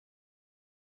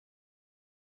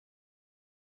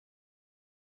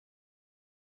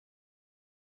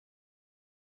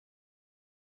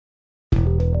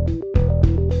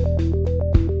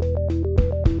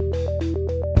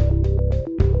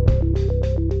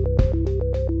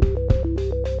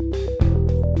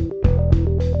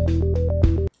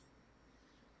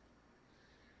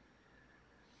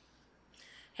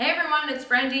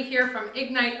Brandi here from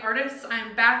Ignite Artists.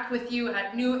 I'm back with you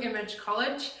at New Image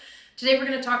College. Today we're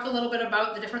going to talk a little bit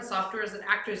about the different softwares that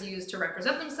actors use to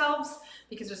represent themselves,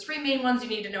 because there's three main ones you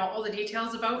need to know all the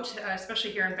details about,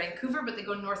 especially here in Vancouver, but they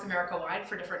go North America wide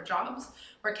for different jobs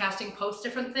where casting posts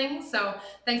different things. So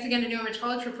thanks again to New Image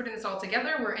College for putting this all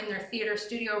together. We're in their theater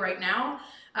studio right now.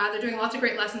 They're doing lots of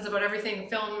great lessons about everything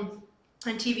film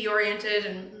and TV oriented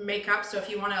and makeup. So if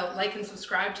you want to like and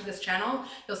subscribe to this channel,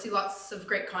 you'll see lots of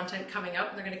great content coming out,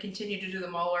 and they're going to continue to do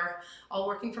them while we're all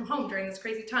working from home during this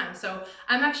crazy time. So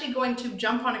I'm actually going to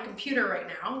jump on a computer right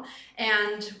now,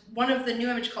 and one of the New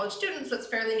Image College students that's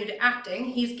fairly new to acting,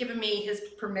 he's given me his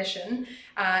permission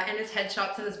and his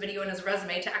headshots and his video and his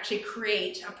resume to actually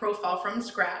create a profile from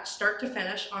scratch, start to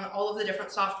finish, on all of the different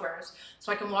softwares,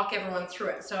 so I can walk everyone through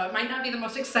it. So it might not be the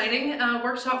most exciting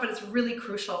workshop, but it's really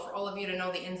crucial for all of you to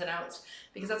know the ins and outs,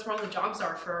 because that's where all the jobs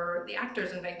are for the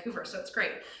actors in Vancouver, so it's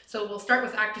great. So we'll start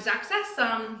with Actors Access.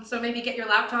 So maybe get your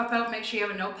laptop out, make sure you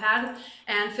have a notepad,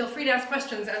 and feel free to ask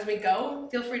questions as we go.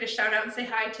 Feel free to shout out and say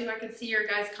hi too. I can see your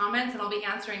guys' comments, and I'll be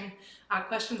answering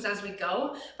questions as we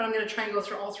go, but I'm going to try and go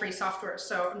through all three softwares.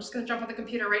 So I'm just going to jump on the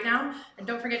computer right now, and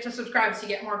don't forget to subscribe so you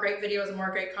get more great videos and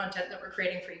more great content that we're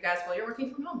creating for you guys while you're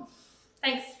working from home.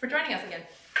 Thanks for joining us again.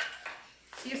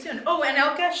 See you soon. Oh, and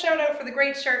Elka, shout out for the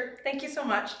great shirt. Thank you so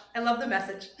much. I love the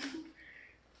message.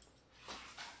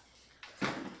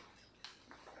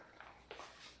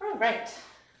 All right.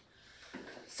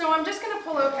 So I'm just going to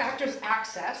pull out Actors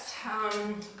Access,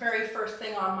 very first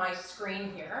thing on my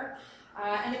screen here.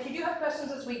 And if you do have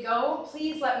questions as we go,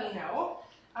 please let me know.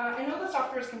 I know the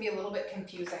softwares can be a little bit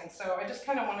confusing, so I just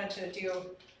kind of wanted to do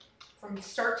from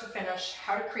start to finish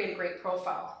how to create a great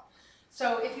profile.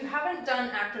 So if you haven't done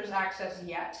Actors Access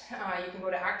yet, you can go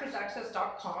to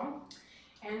actorsaccess.com,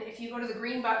 and if you go to the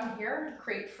green button here,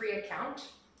 create free account,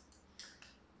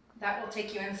 that will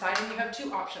take you inside, and you have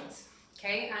two options,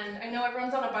 okay? And I know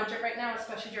everyone's on a budget right now,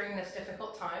 especially during this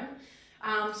difficult time.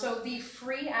 So the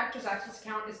free Actors Access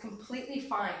account is completely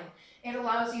fine. It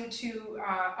allows you to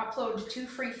upload 2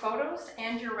 free photos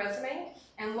and your resume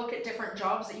and look at different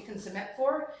jobs that you can submit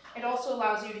for. It also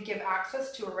allows you to give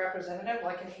access to a representative,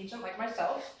 like an agent like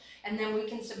myself, and then we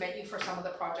can submit you for some of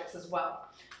the projects as well.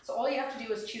 So all you have to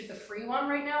do is choose the free one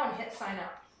right now and hit sign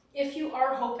up. If you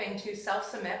are hoping to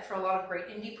self-submit for a lot of great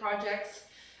indie projects,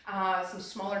 some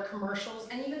smaller commercials,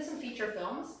 and even some feature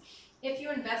films, if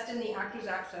you invest in the Actors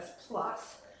Access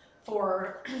Plus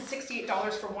for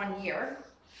 $68 for 1 year,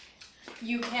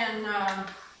 you can,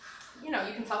 you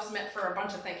can self-submit for a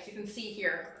bunch of things. You can see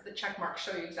here, the check marks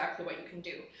show you exactly what you can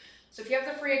do. So if you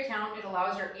have the free account, it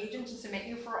allows your agent to submit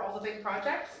you for all the big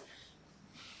projects.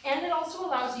 And it also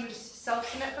allows you to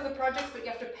self-submit for the projects, but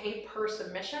you have to pay per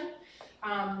submission.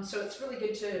 So it's really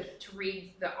good to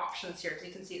read the options here. So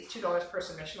you can see it's $2 per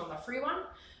submission on the free one.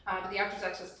 The Actors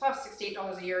Access Plus,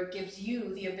 $68 a year, gives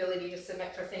you the ability to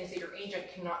submit for things that your agent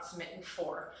cannot submit you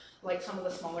for, like some of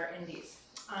the smaller indies.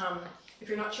 If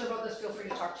you're not sure about this, feel free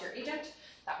to talk to your agent.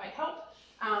 That might help.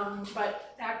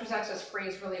 But Actors Access Free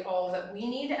is really all that we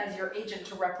need as your agent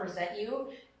to represent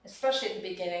you, especially at the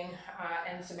beginning,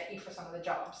 and submit you for some of the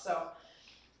jobs. So,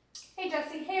 hey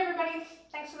Jesse, hey everybody,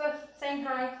 thanks for saying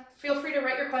hi. Feel free to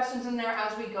write your questions in there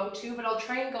as we go too, but I'll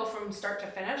try and go from start to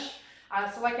finish.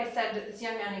 So like I said, this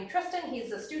young man named Tristan,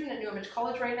 he's a student at New Image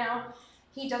College right now.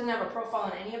 He doesn't have a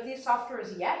profile in any of these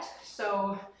softwares yet,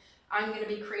 so I'm going to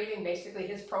be creating basically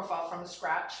his profile from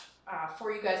scratch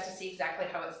for you guys to see exactly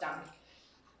how it's done.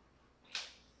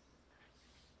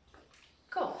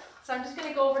 Cool. So I'm just going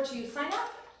to go over to sign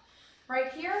up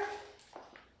right here.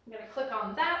 I'm going to click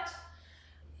on that.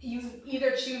 You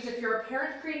either choose if you're a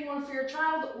parent creating one for your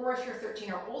child, or if you're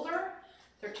 13 or older.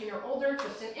 13 or older,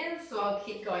 Tristan is, so I'll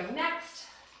keep going next.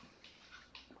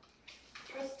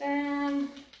 Tristan.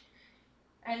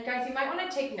 And guys, you might want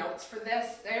to take notes for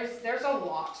this. There's a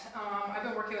lot. I've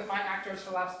been working with my actors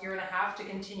for the last 1.5 years to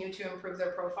continue to improve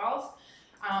their profiles.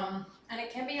 And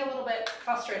it can be a little bit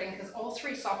frustrating because all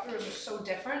 3 softwares are so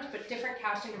different, but different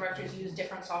casting directors use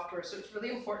different softwares. So it's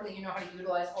really important that you know how to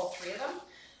utilize all 3 of them.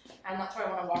 And that's why I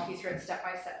want to walk you through it step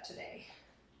by step today.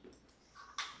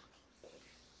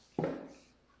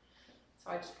 So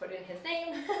I just put in his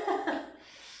name.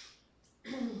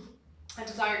 A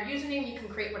desired username, you can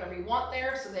create whatever you want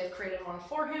there. So they've created one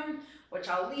for him, which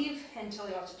I'll leave until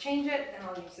he wants to change it, and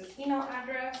I'll use his email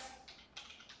address.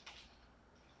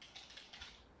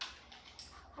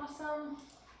 Awesome.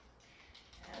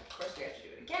 And of course we have to do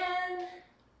it again.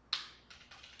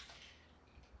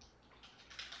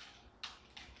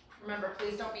 Remember,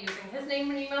 please don't be using his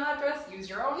name and email address. Use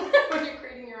your own when you're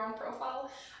creating your own profile.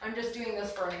 I'm just doing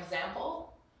this for an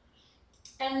example.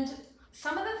 And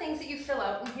some of the things that you fill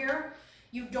out in here,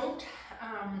 you don't,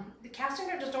 the casting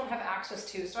directors don't have access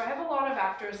to. So I have a lot of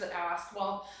actors that ask,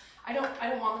 well, I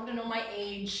don't want them to know my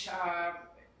age.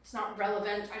 It's not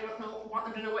relevant. I don't want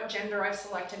them to know what gender I've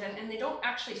selected, and they don't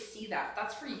actually see that.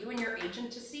 That's for you and your agent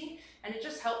to see, and it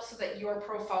just helps so that your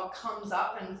profile comes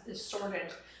up and is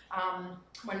sorted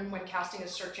when casting is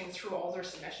searching through all their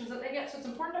submissions that they get. So it's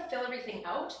important to fill everything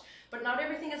out, but not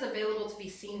everything is available to be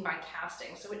seen by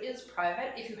casting. So it is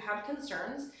private. If you have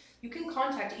concerns, you can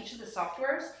contact each of the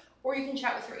softwares, or you can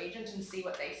chat with your agent and see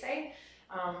what they say.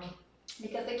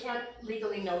 Because they can't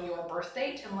legally know your birth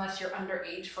date unless you're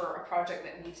underage for a project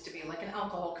that needs to be, like an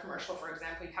alcohol commercial, for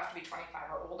example, you have to be 25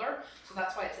 or older. So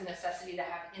that's why it's a necessity to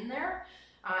have in there.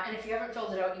 And if you haven't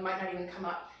filled it out, you might not even come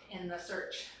up in the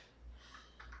search.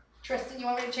 Tristan, you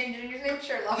want me to change your username?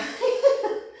 Sure, love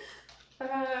it.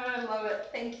 I love it.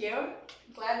 Thank you.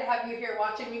 Glad to have you here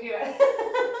watching me do it.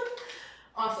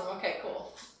 Awesome. Okay,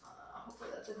 cool. Hopefully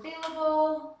that's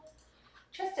available.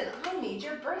 Tristan, I need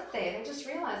your birth date. I just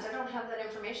realized I don't have that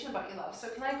information about you, love. So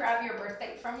can I grab your birth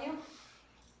date from you?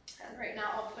 And right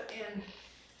now I'll put in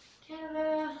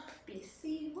Canada,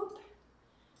 BC, whoop.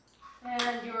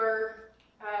 And your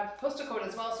postal code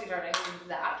as well, sweetheart. I need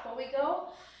that while we go.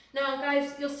 Now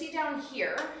guys, you'll see down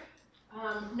here,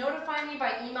 notify me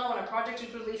by email when a project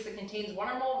is released that contains one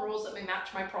or more rules that may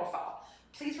match my profile.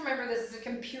 Please remember this is a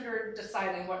computer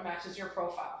deciding what matches your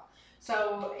profile.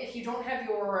 So if you don't have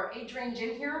your age range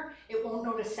in here, it won't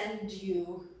know to send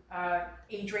you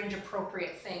age range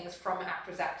appropriate things from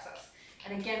Actors Access.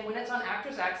 And again, when it's on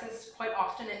Actors Access, quite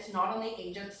often it's not on the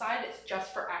agent side, it's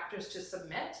just for actors to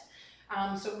submit.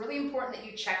 So really important that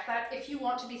you check that if you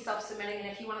want to be self-submitting, and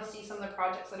if you want to see some of the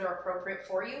projects that are appropriate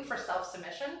for you for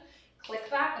self-submission, click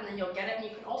that and then you'll get it. And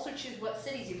you can also choose what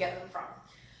cities you get them from.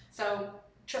 So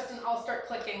Tristan, I'll start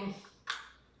clicking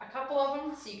a couple of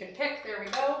them so you can pick. There we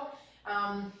go.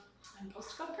 And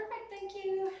postal code, perfect, thank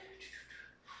you.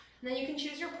 And then you can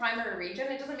choose your primary region.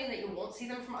 It doesn't mean that you won't see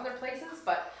them from other places,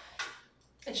 but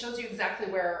it shows you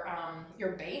exactly where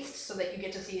you're based so that you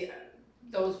get to see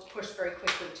those pushed very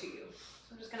quickly to you.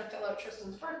 So I'm just going to fill out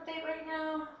Tristan's birth date right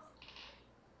now.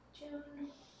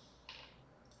 June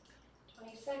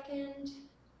 22nd.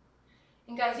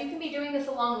 And guys, you can be doing this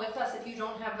along with us if you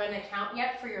don't have an account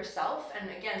yet for yourself. And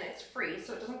again, it's free,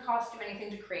 so it doesn't cost you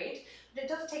anything to create, but it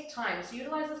does take time. So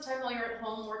utilize this time while you're at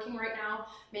home working right now,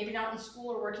 maybe not in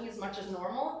school or working as much as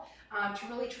normal, to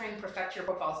really try and perfect your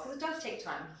profiles, because it does take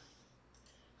time.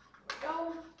 Here we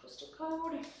go, postal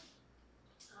code,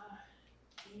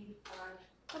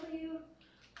 E5W,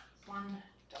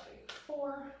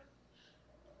 1W4.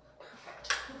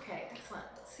 Perfect. Okay, excellent.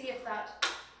 Let's see if that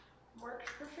worked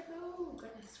perfectly. Oh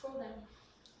goodness, scroll down.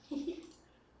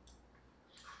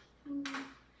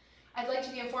 I'd like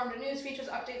to be informed of news, features,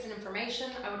 updates, and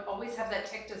information. I would always have that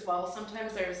ticked as well.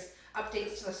 Sometimes there's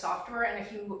updates to the software, and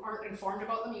if you aren't informed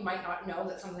about them, you might not know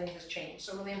that something has changed.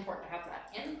 So really important to have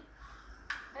that in.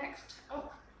 Next,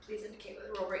 oh, please indicate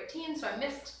whether we're over 18. So I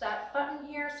missed that button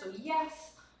here, so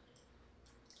yes.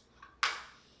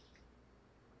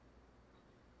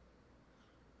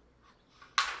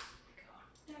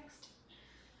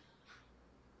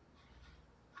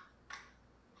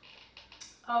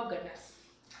 Oh goodness.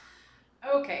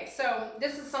 Okay, so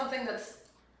this is something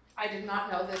I did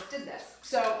not know this did this.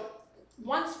 So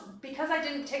because I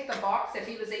didn't tick the box if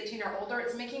he was 18 or older,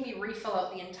 it's making me refill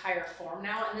out the entire form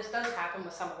now, and this does happen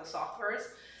with some of the softwares.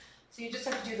 So you just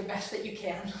have to do the best that you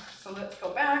can. So let's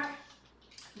go back,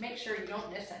 make sure you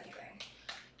don't miss anything.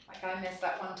 Like I missed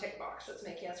that one tick box, let's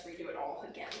make us redo it all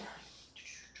again.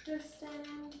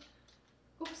 Tristan,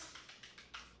 oops.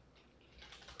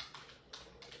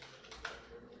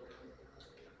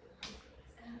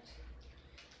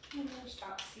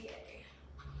 English.ca.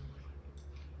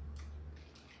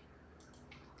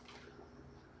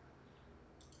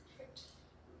 Perfect.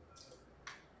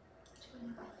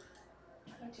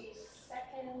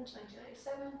 22nd,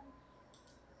 1997.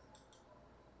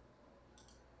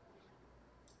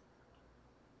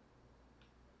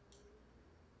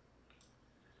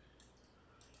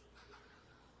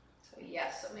 So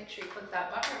yes, so make sure you click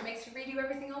that button. It makes you redo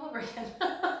everything all over again.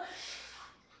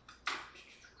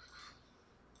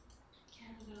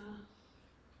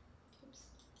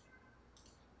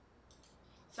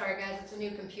 Sorry guys, it's a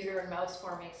new computer and mouse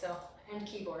for me, so, and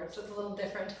keyboard, so it's a little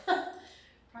different.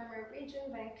 Primary region,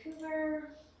 Vancouver.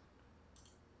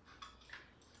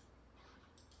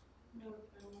 No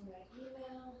by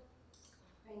email.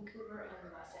 Vancouver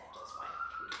and Los Angeles. Why not?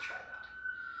 We can try that.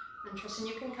 And Tristan,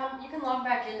 you can log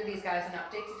back into these guys and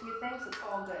update a few things. It's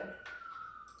all good.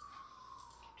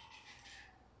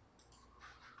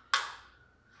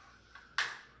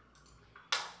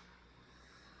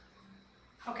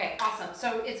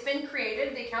 So it's been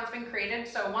created, the account's been created,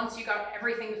 so once you got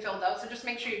everything filled out, so just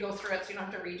make sure you go through it so you don't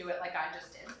have to redo it like I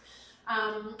just did.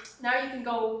 Now you can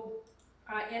go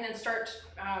in and start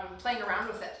playing around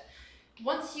with it.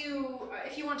 Once you,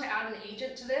 if you want to add an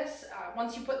agent to this,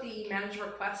 once you put the manage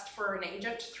request for an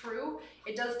agent through,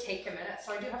 it does take a minute,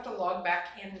 so I do have to log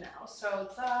back in now.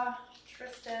 So the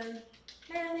Tristan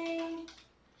Manning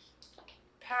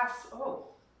oh,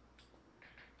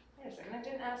 wait a second, it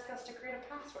didn't ask us to create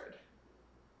a password.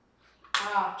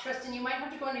 Tristan, you might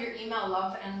have to go into your email,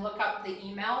 love, and look up the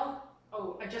email.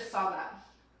 Oh, I just saw that.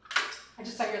 I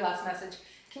just saw your last message.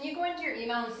 Can you go into your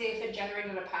email and see if it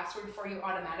generated a password for you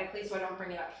automatically so I don't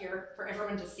bring it up here for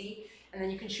everyone to see? And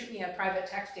then you can shoot me a private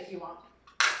text if you want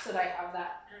so that I have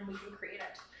that and we can create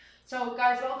it. So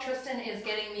guys, while Tristan is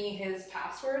getting me his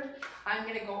password, I'm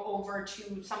going to go over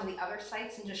to some of the other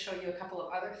sites and just show you a couple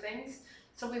of other things.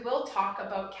 So we will talk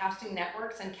about casting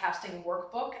networks and casting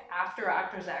workbook after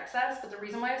Actors Access, but the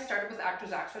reason why I started with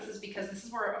Actors Access is because this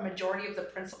is where a majority of the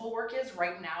principal work is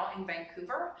right now in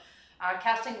Vancouver.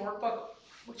 Casting workbook,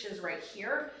 which is right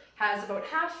here, has about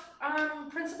half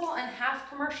principal and half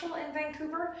commercial in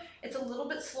Vancouver. It's a little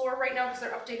bit slower right now because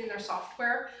they're updating their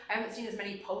software. I haven't seen as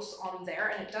many posts on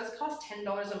there, and it does cost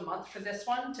 $10 a month for this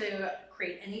one to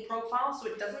create any profile, so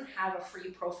it doesn't have a free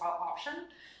profile option.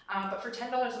 But for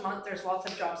 $10 a month, there's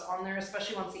lots of jobs on there,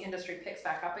 especially once the industry picks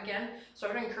back up again. So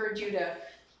I would encourage you to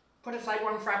put aside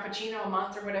one Frappuccino a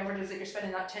month or whatever it is that you're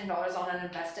spending that $10 on and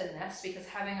invest in this, because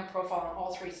having a profile on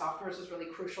all three softwares is really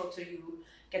crucial to you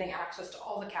getting access to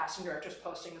all the casting directors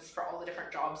postings for all the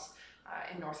different jobs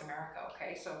in North America,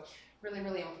 okay? So really,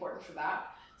 really important for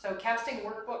that. So casting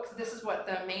workbooks, this is what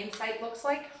the main site looks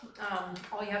like.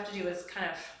 All you have to do is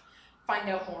kind of find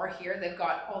out more here. They've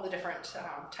got all the different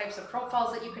types of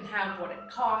profiles that you can have, what it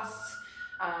costs,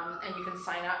 and you can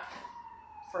sign up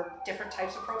for different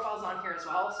types of profiles on here as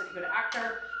well. So if you go to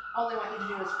actor, all they want you to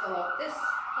do is fill out this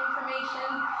information,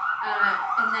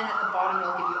 and then at the bottom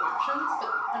it'll give you options,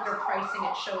 but under pricing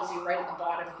it shows you right at the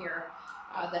bottom here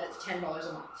that it's $10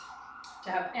 a month to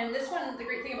have. And this one, the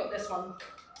great thing about this one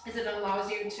is it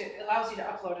allows you to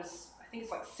upload I think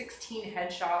it's like 16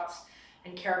 headshots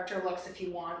and character looks if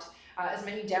you want, as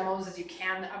many demos as you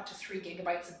can, up to 3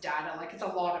 gigabytes of data. Like, it's a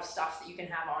lot of stuff that you can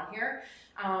have on here.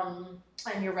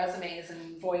 And your resumes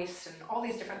and voice and all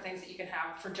these different things that you can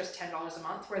have for just $10 a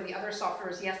month, where the other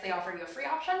softwares, yes, they offer you a free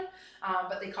option,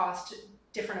 but they cost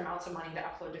different amounts of money to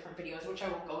upload different videos, which I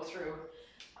will go through.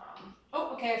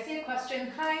 Oh, okay, I see a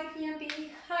question. Hi,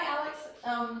 PMB. Hi,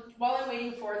 Alex. While I'm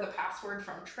waiting for the password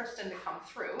from Tristan to come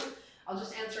through, I'll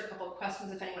just answer a couple of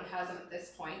questions if anyone has them at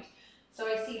this point. So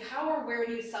I see, how or where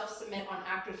do you self-submit on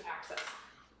Actors Access?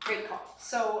 Great call.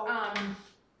 So on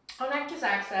Actors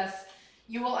Access,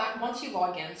 you will, once you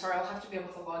log in, sorry, I'll have to be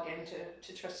able to log in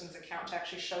to Tristan's account to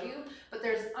actually show you, but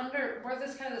there's under, where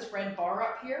there's kind of this red bar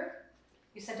up here,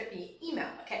 you sent it via email.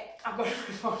 Okay, I'll go to my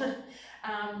phone.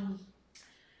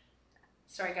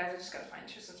 Sorry guys, I just gotta find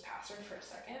Tristan's password for a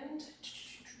second.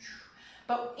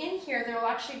 But in here, there will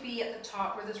actually be at the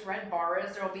top where this red bar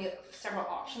is, there will be several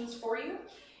options for you.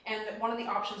 And one of the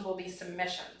options will be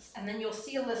submissions. And then you'll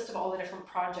see a list of all the different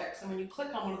projects. And when you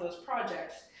click on one of those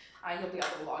projects, you'll be able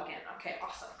to log in. Okay,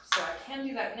 awesome. So I can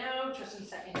do that now. Tristan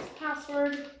sent me his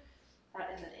password. That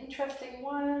is an interesting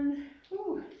one.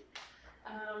 Ooh.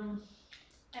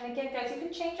 And again, guys, you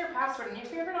can change your password. And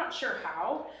if you're ever not sure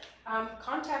how,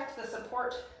 contact the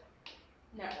support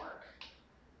network.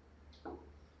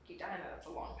 Dinah, that's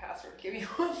a long password. Give me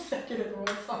 1 second, everyone.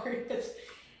 Sorry, it's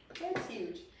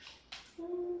huge.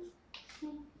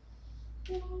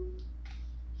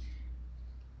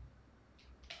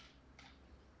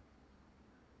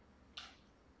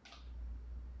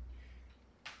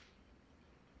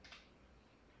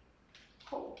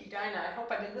 Okay, Dinah, I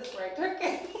hope I did this right.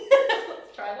 Okay,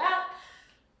 let's try that.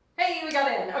 Hey, we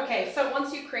got in. Okay, so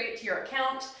once you create to your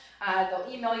account, they'll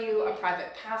email you a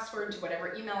private password to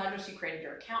whatever email address you created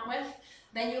your account with.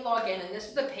 Then you log in, and this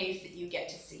is the page that you get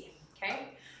to see, okay?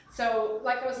 So,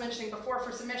 like I was mentioning before,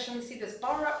 for submissions, see this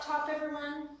bar up top,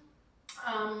 everyone?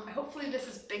 Hopefully this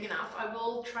is big enough. I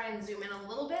will try and zoom in a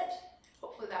little bit.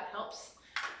 Hopefully that helps.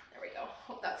 There we go.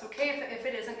 Hope that's okay. If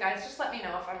it isn't, guys, just let me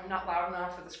know if I'm not loud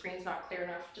enough or the screen's not clear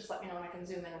enough. Just let me know and I can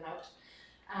zoom in and out.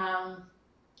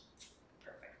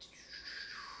 Perfect.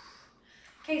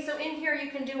 Okay, so in here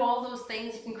you can do all those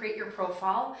things. You can create your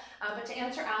profile. But to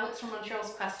answer Alex from Montreal's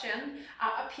question,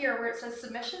 up here where it says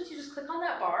submissions, you just click on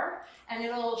that bar and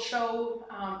it'll show,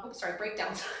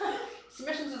 breakdowns.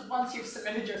 Submissions is once you've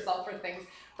submitted yourself for things.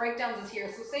 Breakdowns is here.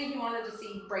 So say you wanted to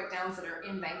see breakdowns that are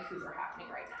in Vancouver happening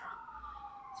right now.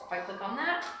 So if I click on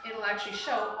that, it'll actually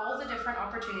show all the different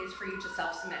opportunities for you to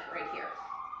self-submit right here.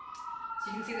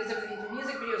 So you can see there's everything from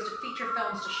music videos to feature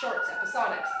films to shorts,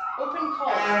 episodics, open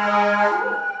calls.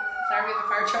 Sorry, we have a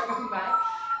fire truck going by.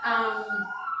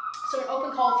 So an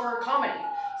open call for comedy.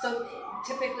 So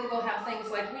typically they'll have things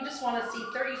like, we just want to see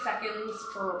 30 seconds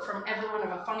from everyone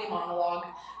of a funny monologue,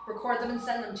 record them and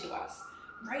send them to us.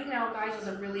 Right now, guys, is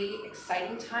a really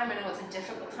exciting time. I know it's a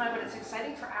difficult time, but it's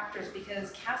exciting for actors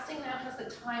because casting now has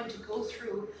the time to go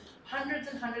through hundreds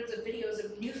and hundreds of videos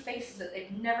of new faces that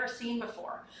they've never seen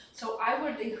before. So I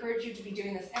would encourage you to be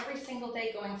doing this every single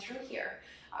day going through here.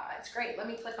 It's great. Let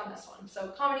me click on this one. So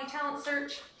comedy talent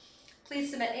search, please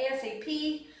submit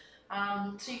ASAP.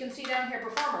 So you can see down here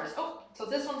performers. Oh, so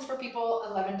this one's for people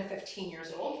 11 to 15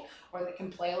 years old, or they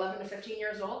can play 11 to 15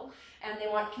 years old, and they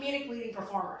want comedic leading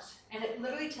performers. And it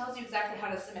literally tells you exactly how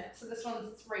to submit. So this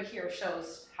one's right here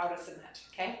shows how to submit,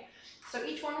 okay? So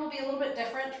each one will be a little bit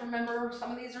different. Remember,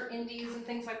 some of these are indies and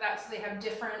things like that, so they have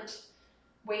different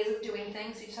ways of doing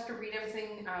things. So you just have to read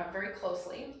everything very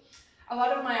closely. A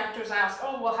lot of my actors ask,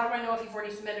 oh, well, how do I know if you've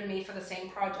already submitted me for the same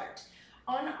project?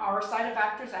 On our side of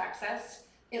Actors Access,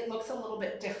 it looks a little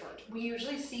bit different. We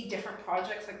usually see different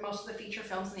projects, like most of the feature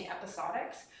films and the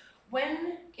episodics.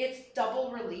 When it's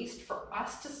double released for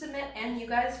us to submit and you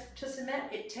guys to submit,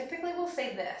 it typically will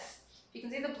say this. You can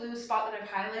see the blue spot that I've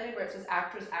highlighted where it says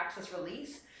Actors Access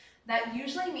Release. That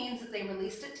usually means that they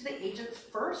released it to the agents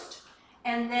first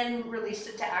and then released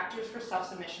it to actors for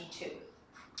self-submission too.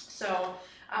 So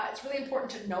it's really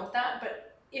important to note that, but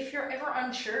if you're ever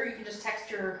unsure, you can just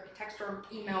text or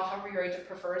email, however your agent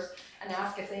prefers, and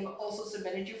ask if they've also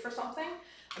submitted you for something.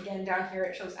 Again, down here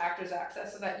it shows Actors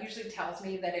Access, so that usually tells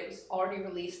me that it was already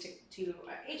released to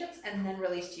agents and then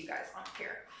released to you guys on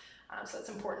here. So it's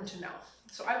important to know.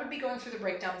 So I would be going through the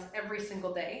breakdowns every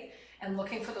single day and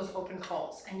looking for those open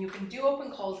calls. And you can do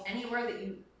open calls anywhere that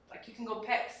you, like you can go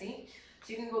pick, see?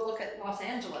 So you can go look at Los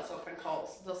Angeles open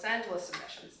calls, Los Angeles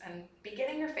submissions, and be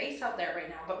getting your face out there right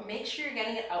now, but make sure you're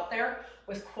getting it out there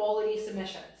with quality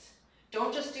submissions.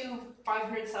 Don't just do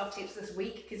 500 self-tapes this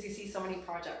week because you see so many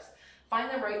projects.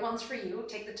 Find the right ones for you,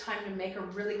 take the time to make a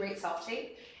really great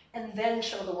self-tape, and then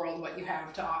show the world what you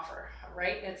have to offer,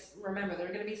 right? Remember,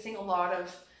 they're gonna be seeing a lot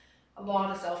of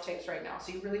self-tapes right now,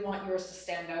 so you really want yours to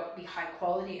stand out, be high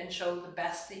quality, and show the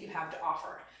best that you have to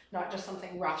offer, not just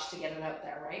something rushed to get it out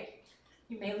there, right?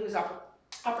 You may lose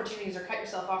opportunities or cut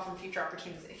yourself off from future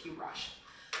opportunities if you rush.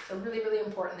 So really, really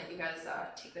important that you guys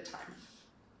take the time.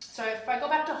 So if I go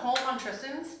back to home on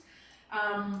Tristan's,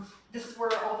 this is where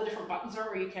all the different buttons are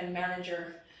where you can manage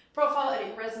your profile, edit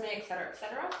your resume, etc.,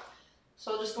 etc.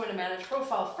 So I'll just go into manage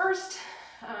profile first.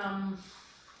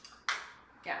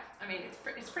 Yeah, I mean,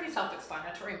 it's pretty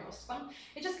self-explanatory, most of them.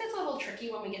 It just gets a little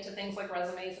tricky when we get to things like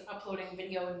resumes, uploading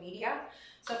video and media.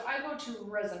 So if I go to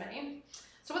resume,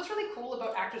 so what's really cool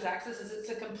about Actors Access is it's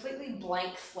a completely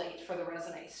blank slate for the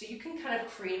resume. So you can kind of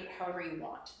create it however you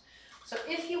want. So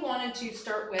if you wanted to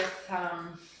start with,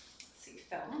 let's see,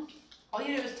 film, all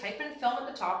you do is type in film at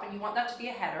the top and you want that to be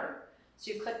a header.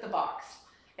 So you click the box.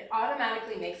 It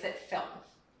automatically makes it film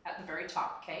at the very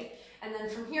top, okay? And then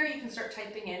from here you can start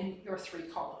typing in your 3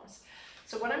 columns.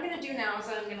 So what I'm gonna do now is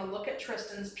I'm gonna look at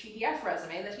Tristan's PDF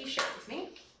resume that he shared with me.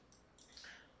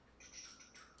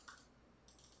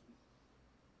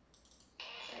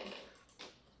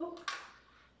 Oh,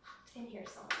 it's in here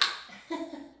somewhere.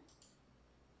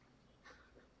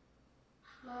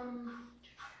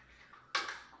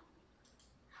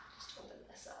 Just open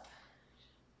this up.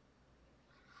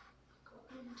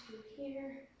 Go into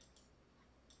here.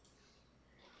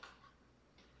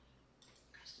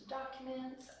 Custom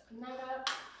documents, open that up.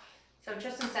 So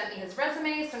Tristan sent me his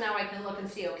resume, so now I can look and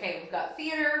see, okay, we've got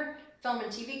theater, film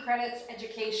and TV credits,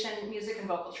 education, music and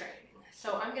vocal training.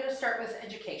 So I'm gonna start with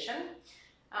education.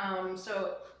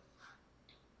 So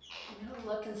I'm gonna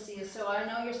look and see, so I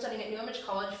know you're studying at New Image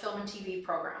College Film and TV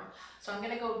program. So I'm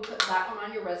gonna go put that one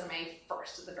on your resume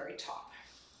first at the very top.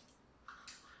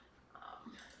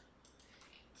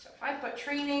 So if I put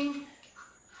training,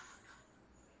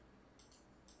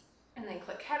 and then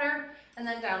click header, and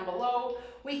then down below,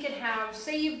 we could have,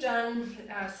 say you've done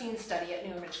scene study at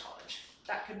New Image College.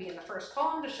 That could be in the first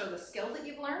column to show the skill that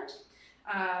you've learned.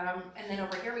 And then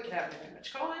over here we could have New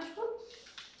Image College.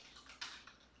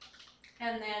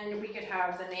 And then we could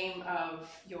have the name of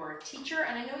your teacher.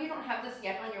 And I know you don't have this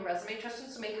yet on your resume, Tristan,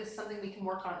 so maybe this is something we can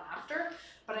work on after.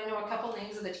 But I know a couple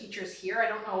names of the teachers here. I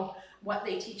don't know what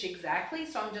they teach exactly,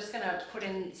 so I'm just gonna put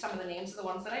in some of the names of the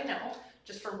ones that I know,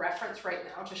 just for reference right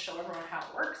now to show everyone how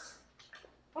it works.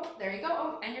 Oh, there you go.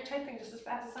 Oh, and you're typing just as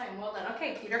fast as I am. Well done.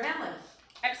 Okay, Peter Hanlon.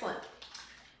 Excellent.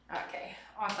 Okay,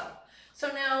 awesome. So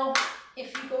now,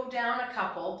 if you go down a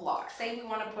couple blocks, say we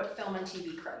want to put film and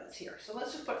TV credits here. So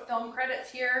let's just put film credits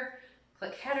here,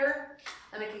 click header,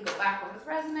 and I can go back over the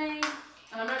resume.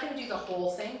 And I'm not going to do the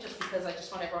whole thing just because I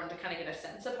just want everyone to kind of get a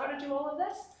sense of how to do all of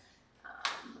this.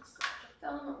 Let's go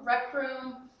to film, rec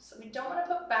room. So we don't want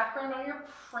to put background on your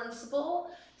principal.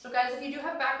 So guys, if you do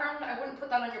have background, I wouldn't put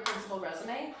that on your principal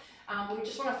resume. We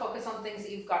just want to focus on things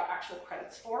that you've got actual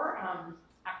credits for.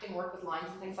 Acting work with lines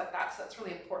and things like that, so that's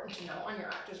really important to know on your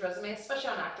actor's resume, especially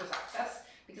on Actors Access,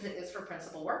 because it is for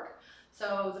principal work.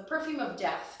 So the Perfume of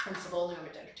Death, principal, New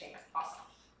Image Entertainment, awesome.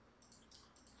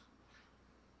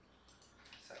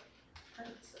 So,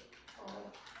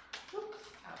 principal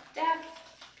of death,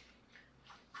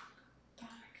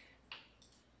 back,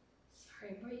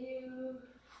 sorry, were you,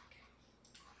 okay.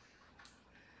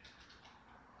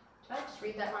 Did I just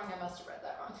read that wrong? I must have read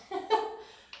that wrong.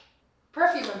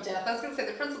 Perfume of Death. I was going to say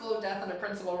the principal of death and a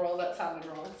principal role. That sounded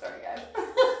wrong. Sorry, guys.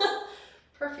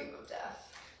 Perfume of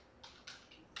Death.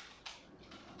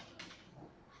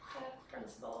 Death,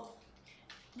 principal.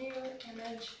 New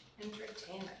Image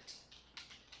Entertainment.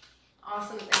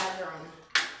 Awesome that they have their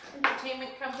own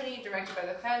entertainment company directed by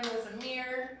the fabulous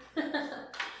Amir.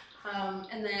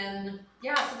 And then,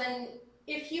 yeah, so then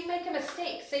if you make a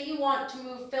mistake, say you want to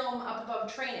move film up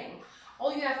above training,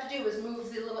 all you have to do is move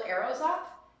the little arrows up,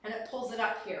 and it pulls it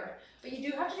up here. But you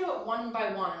do have to do it one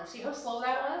by one. See how slow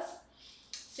that was?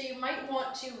 So you might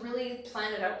want to really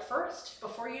plan it out first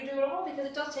before you do it all, because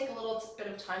it does take a little bit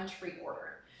of time to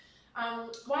reorder.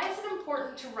 Why is it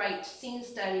important to write scene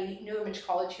study, New Image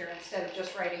College here instead of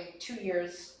just writing 2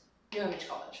 years New Image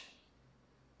College?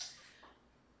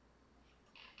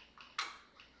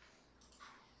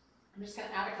 I'm just going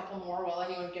to add a couple more while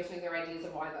anyone gives me their ideas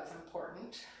of why that's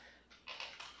important.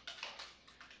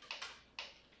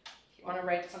 You want to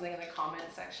write something in the comment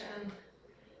section.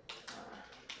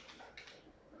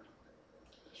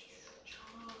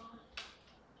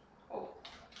 Oh.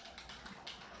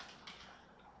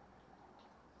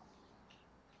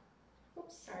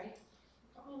 Oops, sorry.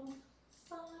 Wrong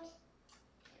side.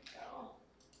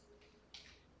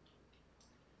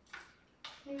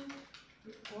 There we go.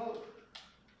 Whoa.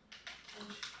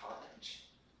 College.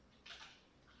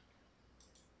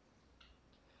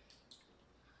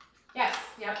 Yes,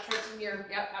 yep, Tristan,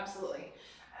 yep, absolutely.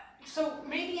 So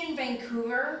maybe in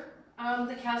Vancouver,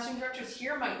 the casting directors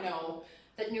here might know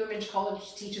that New Image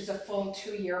College teaches a full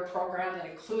 2-year program that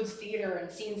includes theater and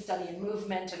scene study and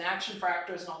movement and action for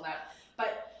actors and all that.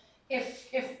 But if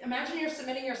imagine you're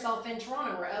submitting yourself in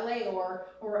Toronto or LA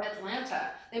or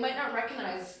Atlanta, they might not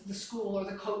recognize the school or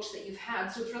the coach that you've had.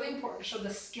 So it's really important to show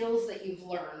the skills that you've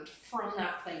learned from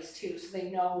that place too, so they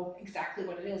know exactly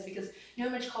what it is, because New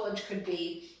Image College could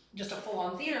be just a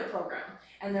full-on theater program,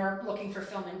 and they're looking for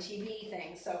film and TV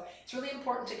things. So it's really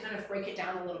important to kind of break it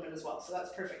down a little bit as well. So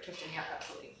that's perfect, Tristan. Yeah,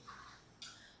 absolutely.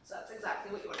 So that's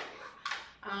exactly what you want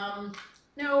to do.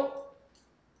 Now,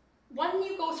 when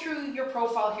you go through your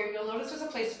profile here, you'll notice there's a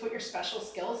place to put your special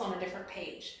skills on a different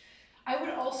page. I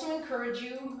would also encourage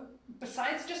you,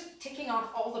 besides just ticking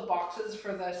off all the boxes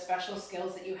for the special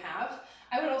skills that you have,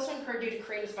 I would also encourage you to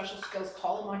create a special skills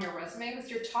column on your resume with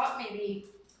your top maybe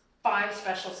 5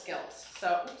 special skills.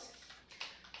 So, oops,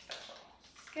 special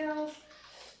skills.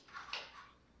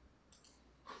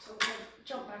 So we're going to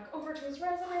jump back over to his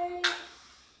resume.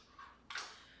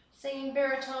 Singing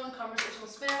baritone, conversational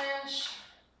Spanish.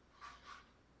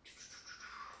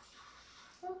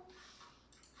 Oh.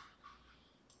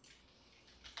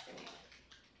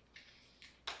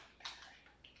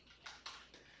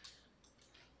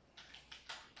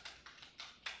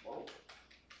 Whoa.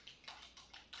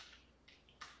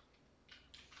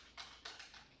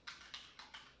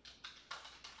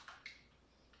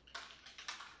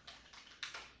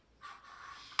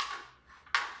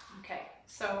 Okay,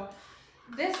 so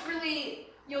this really,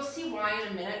 you'll see why in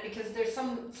a minute, because there's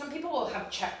some people will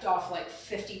have checked off like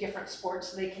 50 different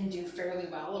sports they can do fairly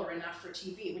well or enough for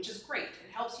TV, which is great.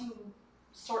 It helps you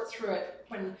sort through it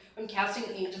when casting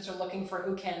agents are looking for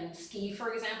who can ski,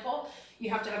 for example. You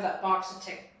have to have that box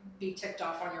to be ticked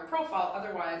off on your profile,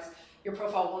 otherwise your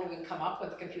profile won't even come up when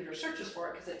the computer searches for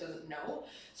it because it doesn't know.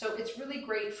 So it's really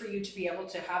great for you to be able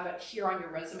to have it here on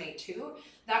your resume too.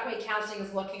 That way casting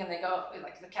is looking and they go,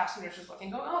 like the casting director is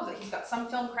looking, go, oh, he's got some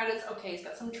film credits, okay, he's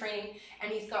got some training,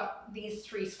 and he's got these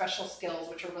 3 special skills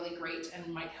which are really great and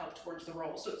might help towards the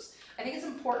role. So I think it's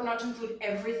important not to include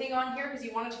everything on here because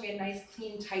you want it to be a nice,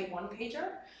 clean, tight one-pager.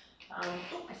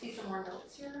 Oh, I see some more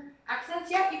notes here.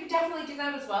 Accents, yeah, you could definitely do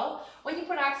that as well. When you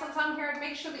put accents on here,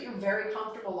 make sure that you're very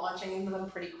comfortable launching into them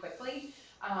pretty quickly.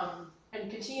 And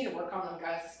continue to work on them,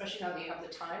 guys, especially now that you have the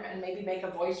time, and maybe make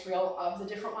a voice reel of the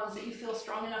different ones that you feel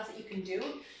strong enough that you can do.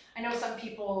 I know some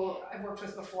people I've worked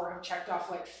with before have checked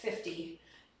off like 50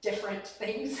 different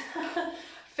things,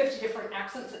 50 different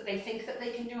accents that they think that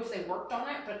they can do if they worked on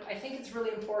it. But I think it's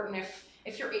really important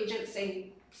if your agent,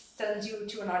 say, sends you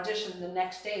to an audition the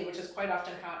next day, which is quite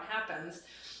often how it happens,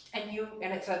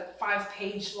 and it's a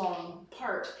 5-page long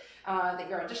part that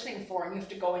you're auditioning for, and you have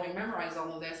to go in and memorize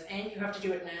all of this, and you have to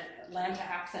do it in an Atlanta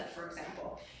accent, for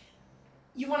example.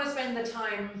 You want to spend the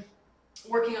time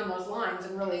working on those lines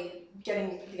and really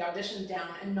getting the audition down,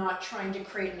 and not trying to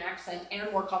create an accent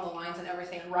and work on the lines and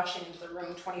everything and rushing into the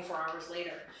room 24 hours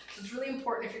later. So it's really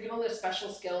important, if you're going to list special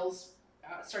skills,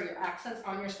 your accents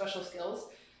on your special skills,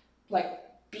 like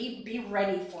be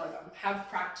ready for them, have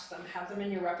practiced them, have them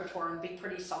in your repertoire, and be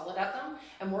pretty solid at them,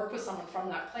 and work with someone from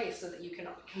that place so that you can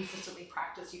consistently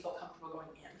practice, you feel comfortable going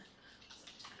in.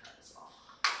 As well.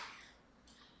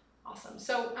 Awesome.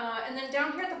 So, and then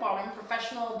down here at the bottom,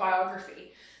 professional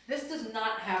biography. This does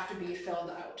not have to be filled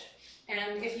out.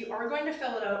 And if you are going to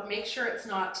fill it out, make sure it's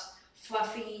not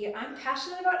fluffy, I'm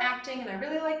passionate about acting, and I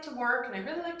really like to work, and I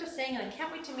really like to sing, and I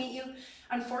can't wait to meet you.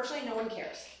 Unfortunately, no one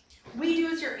cares. We do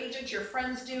as your agent, your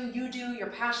friends do, you do, you're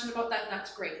passionate about that, and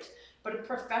that's great. But a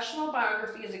professional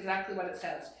biography is exactly what it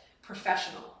says,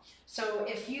 professional. So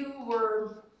if you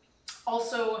were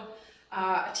also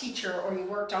a teacher, or you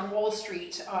worked on Wall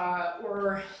Street,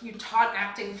 or you taught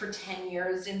acting for 10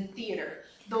 years in theater,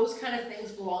 those kind of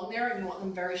things belong there, and you want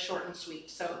them very short and sweet.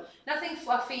 So nothing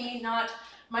fluffy, not,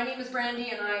 my name is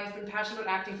Brandi and I've been passionate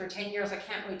about acting for 10 years, I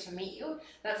can't wait to meet you.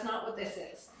 That's not what this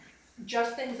is.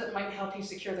 Just things that might help you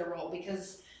secure the role,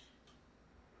 because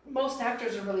most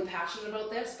actors are really passionate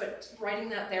about this, but writing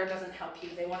that there doesn't help you.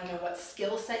 They want to know what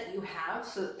skill set you have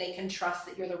so that they can trust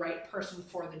that you're the right person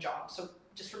for the job. So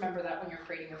just remember that when you're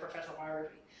creating your professional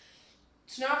biography.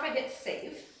 So now if I hit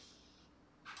save,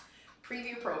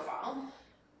 preview profile.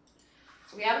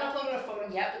 So we haven't uploaded a photo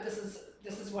yet, but this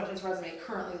is what his resume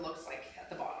currently looks like at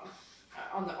the bottom,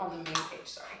 on the main page,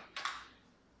 sorry.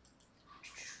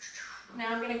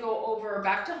 Now I'm going to go over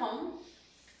back to home.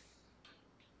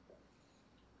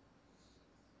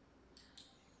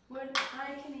 Would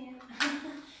I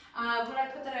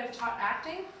put that I've taught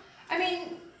acting? I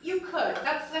mean, you could.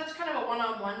 That's kind of a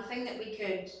one-on-one thing that we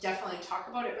could definitely talk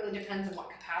about. It really depends on what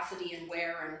capacity and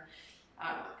where,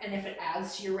 and if it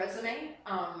adds to your resume.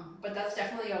 But that's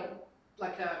definitely a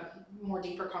more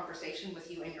deeper conversation with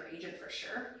you and your agent for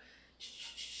sure.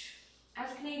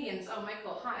 As Canadians, oh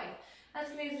Michael, hi. As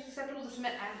Canadians, it's acceptable to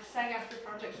submit SAG-AFTRA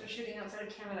projects for shooting outside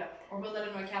of Canada, or will that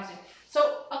in my casting?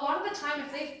 So a lot of the time,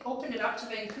 if they've opened it up to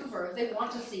Vancouver, they want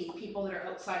to see people that are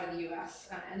outside of the US,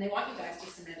 and they want you guys to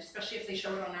submit, especially if they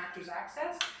show it on Actors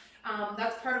Access.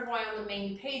 That's part of why on the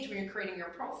main page, when you're creating your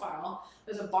profile,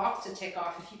 there's a box to tick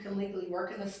off if you can legally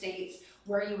work in the States,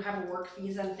 where you have a work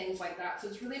visa and things like that. So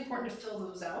it's really important to fill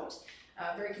those out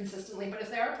very consistently. But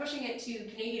if they are pushing it to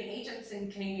Canadian agents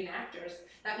and Canadian actors,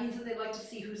 that means that they'd like to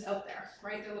see who's out there,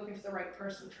 right? They're looking for the right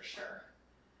person for sure.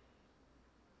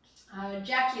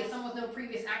 Jackie, as someone with no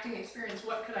previous acting experience,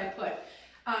 what could I put?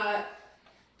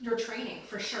 Your training,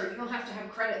 for sure. You don't have to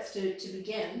have credits to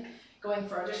begin going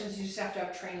for auditions. You just have to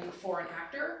have training for an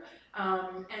actor.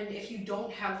 And if you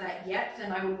don't have that yet,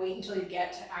 then I would wait until you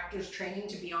get actors training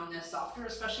to be on this software,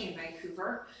 especially in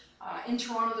Vancouver. In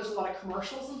Toronto, there's a lot of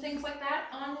commercials and things like that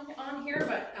on here,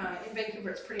 but in Vancouver,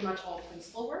 it's pretty much all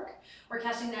principal work. Or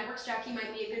casting networks, Jackie,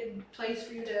 might be a good place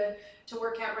for you to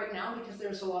work at right now, because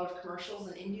there's a lot of commercials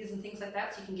and indies and things like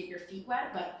that, so you can get your feet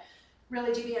wet. But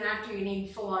really, to be an actor, you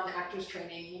need full-on actors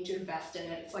training. You need to invest in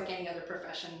it. It's like any other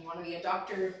profession. You want to be a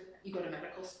doctor, you go to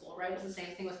medical school, right? It's the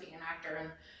same thing with being an actor, and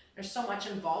there's so much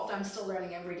involved. I'm still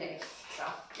learning every day. So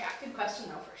yeah, good question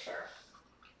though, for sure.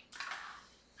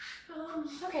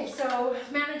 Okay, so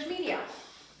manage media.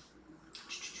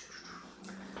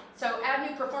 So add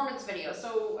new performance video.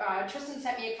 So Tristan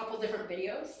sent me a couple different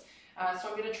videos, so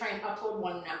I'm going to try and upload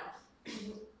one now.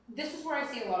 This is where I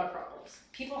see a lot of problems.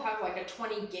 People have like a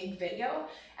 20 gig video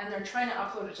and they're trying to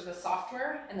upload it to the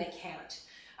software and they can't.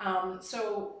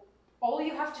 So all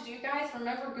you have to do, guys,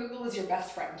 remember Google is your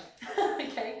best friend.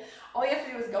 Okay? All you have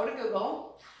to do is go to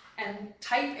Google and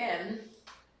type in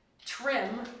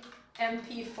trim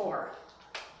MP4.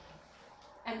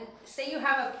 And say you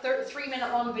have a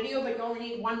 3-minute long video, but you only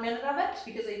need 1 minute of it,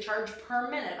 because they charge per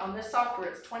minute on this software.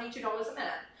 It's $22 a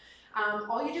minute.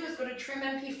 All you do is go to trim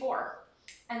MP4.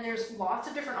 And there's lots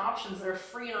of different options that are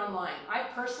free and online. I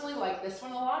personally like this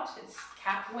one a lot. It's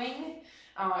Capwing.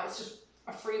 It's just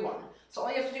a free one. So all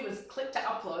you have to do is click to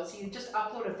upload. So you just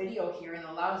upload a video here, and it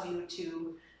allows you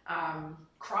to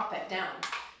crop it down.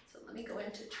 So let me go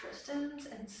into Tristan's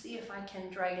and see if I can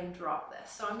drag and drop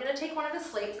this. So I'm going to take one of the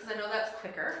slates because I know that's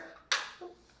quicker.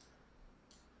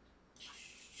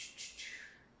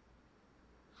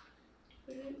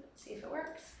 Let's see if it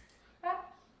works. Ah,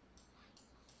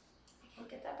 I can't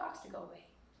get that box to go away.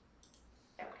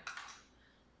 There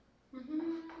we go.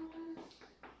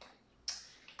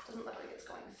 Doesn't look like it's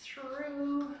going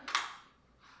through.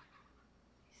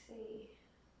 Let's see,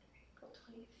 April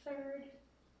 23rd.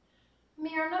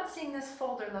 Amir, I'm not seeing this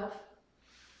folder, love.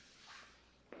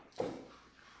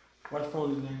 What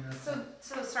folder do you need?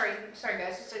 So sorry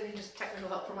guys, I need just technical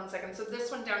help for 1 second. So this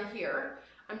one down here,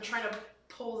 I'm trying to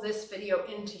pull this video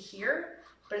into here,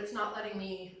 but it's not letting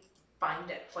me find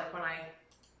it. Like when I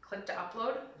click to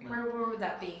upload, where would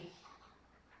that be?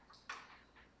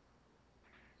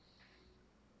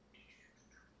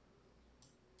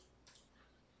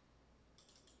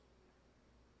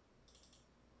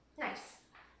 Nice.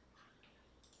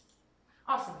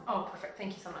 Awesome. Oh, perfect.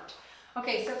 Thank you so much.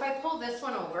 Okay, so if I pull this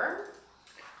one over,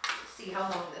 let's see how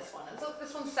long this one is. So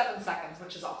this one's 7 seconds,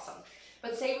 which is awesome.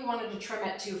 But say we wanted to trim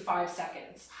it to 5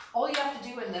 seconds. All you have to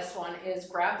do in this one is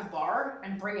grab the bar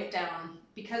and bring it down.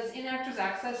 Because in Actors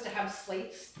Access, to have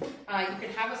slates, you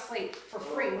can have a slate for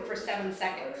free for 7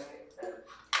 seconds.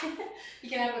 You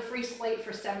can have a free slate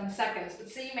for 7 seconds, but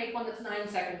say you make one that's 9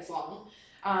 seconds long,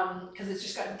 because it's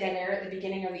just got dead air at the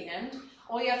beginning or the end.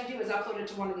 All you have to do is upload it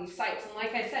to one of these sites. And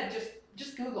like I said,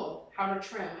 just Google how to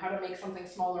trim, how to make something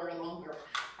smaller or longer.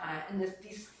 And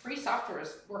these free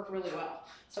softwares work really well.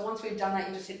 So once we've done that,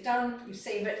 you just hit done, you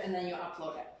save it, and then you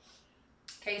upload it.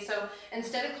 Okay, so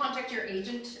instead of contact your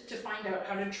agent to find out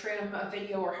how to trim a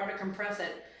video or how to compress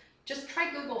it, just try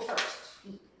Google first.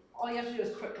 All you have to do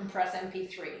is put compress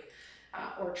MP3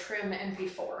 or trim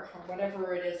MP4 or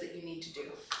whatever it is that you need to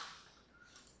do.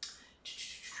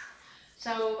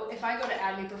 So if I go to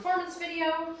add new performance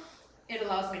video, it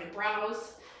allows me to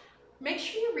browse. Make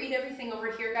sure you read everything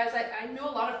over here, guys. I know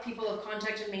a lot of people have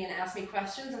contacted me and asked me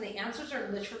questions, and the answers are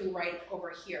literally right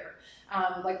over here.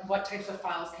 Like what types of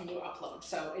files can you upload?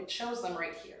 So it shows them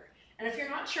right here. And if you're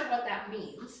not sure what that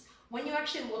means, when you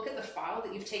actually look at the file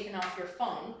that you've taken off your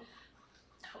phone,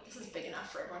 I hope this is big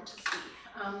enough for everyone to see.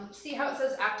 See how it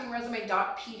says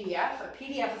actingresume.pdf? A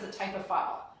PDF is a type of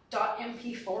file.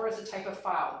 .mp4 is a type of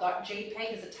file.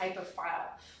 .jpeg is a type of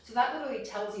file. So that literally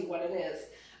tells you what it is.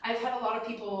 I've had a lot of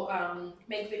people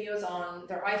make videos on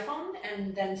their iPhone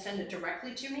and then send it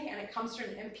directly to me, and it comes through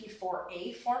an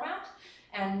MP4A format,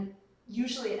 and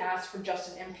usually it asks for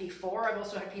just an MP4. I've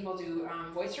also had people do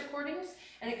voice recordings,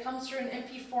 and it comes through an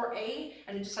MP4A,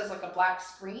 and it just has like a black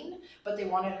screen, but they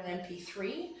wanted an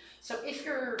MP3. So if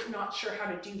you're not sure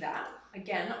how to do that,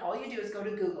 again, all you do is go to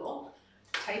Google,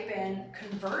 type in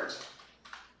convert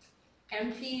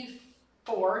MP4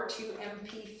 to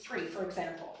MP3, for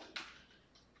example.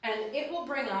 And it will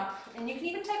bring up, and you can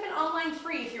even type in online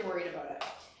free if you're worried about it.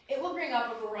 It will bring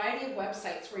up a variety of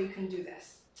websites where you can do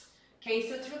this. Okay,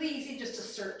 so it's really easy just to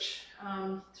search.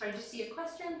 So I just see a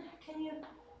question. Can you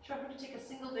show how to take a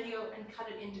single video and cut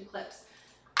it into clips?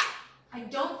 I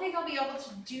don't think I'll be able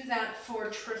to do that for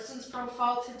Tristan's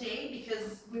profile today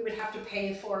because we would have to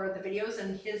pay for the videos,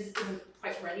 and his isn't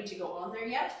quite ready to go on there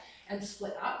yet and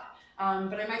split up.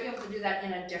 But I might be able to do that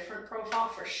in a different profile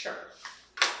for sure.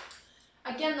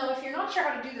 Again though, if you're not sure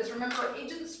how to do this, remember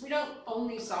agents, we don't own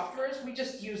these softwares, we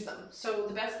just use them. So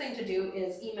the best thing to do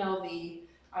is email the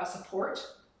support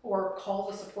or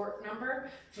call the support number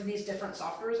for these different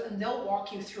softwares, and they'll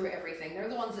walk you through everything. They're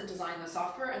the ones that design the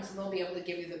software, and so they'll be able to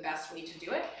give you the best way to do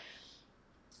it.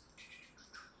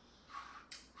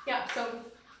 Yeah, so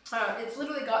it's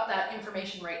literally got that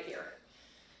information right here.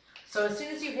 So as soon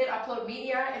as you hit upload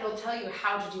media, it'll tell you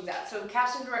how to do that. So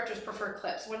casting directors prefer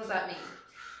clips. What does that mean?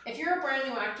 If you're a brand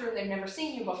new actor and they've never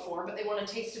seen you before, but they want a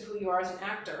taste of who you are as an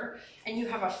actor, and you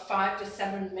have a 5 to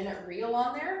 7 minute reel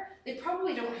on there, they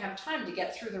probably don't have time to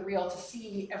get through the reel to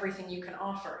see everything you can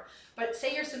offer. But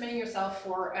say you're submitting yourself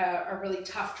for a really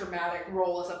tough, dramatic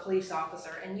role as a police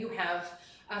officer, and you have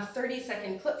a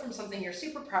 30-second clip from something you're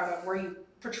super proud of where you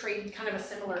portrayed kind of a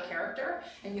similar character,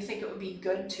 and you think it would be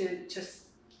good to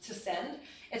send.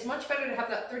 It's much better to have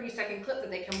that 30-second clip that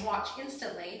they can watch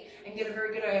instantly and get a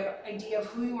very good idea of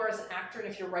who you are as an actor and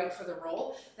if you're right for the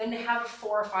role, than to have a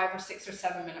 4 or 5 or 6 or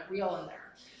 7 minute reel in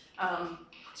there.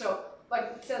 So like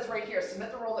it says right here,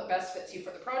 submit the role that best fits you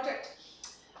for the project.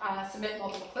 Submit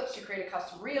multiple clips to create a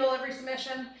custom reel every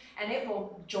submission, and it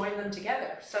will join them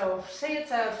together. So say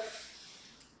it's a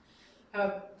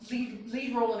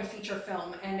lead role in a feature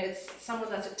film, and it's someone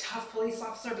that's a tough police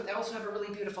officer, but they also have a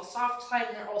really beautiful soft side,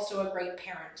 and they're also a great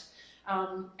parent.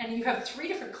 And you have 3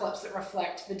 different clips that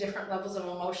reflect the different levels of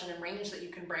emotion and range that you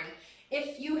can bring.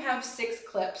 If you have 6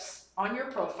 clips on your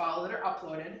profile that are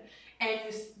uploaded, and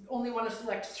you only want to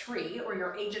select 3, or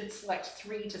your agent selects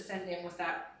 3 to send in with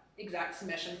that exact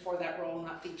submission for that role and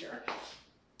that feature,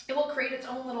 it will create its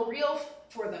own little reel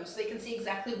for them so they can see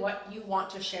exactly what you want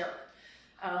to share.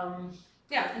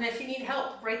 Yeah, and if you need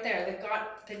help, right there,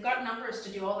 they've got numbers to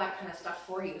do all that kind of stuff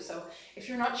for you. So if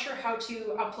you're not sure how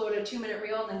to upload a 2-minute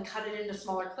reel and then cut it into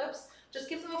smaller clips, just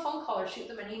give them a phone call or shoot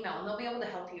them an email, and they'll be able to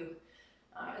help you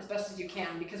as best as you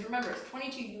can. Because remember, it's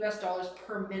 $22 US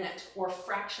per minute, or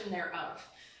fraction thereof,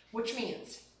 which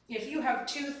means if you have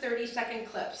 2 30-second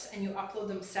clips and you upload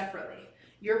them separately,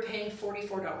 you're paying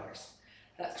 $44.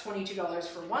 That's $22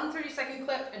 for one 30-second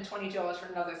clip and $22 for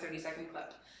another 30-second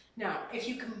clip. Now, if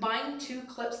you combine 2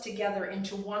 clips together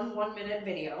into one 1-minute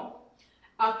video,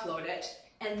 upload it,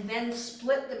 and then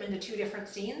split them into 2 different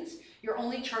scenes, you're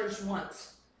only charged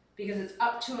once, because it's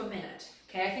up to a minute.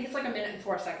 Okay, I think it's like 1 minute and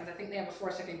 4 seconds. I think they have a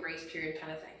 4-second grace period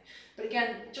kind of thing. But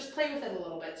again, just play with it a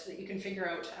little bit so that you can figure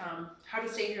out how to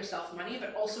save yourself money,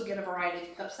 but also get a variety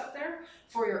of clips up there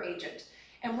for your agent.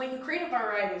 And when you create a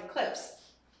variety of clips,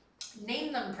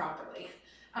 name them properly.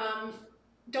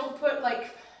 Don't put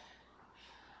like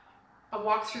a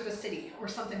walk through the city or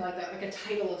something like that, like a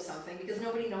title of something, because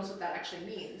nobody knows what that actually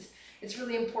means. It's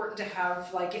really important to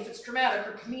have, like, if it's dramatic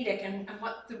or comedic, and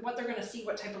what they're going to see,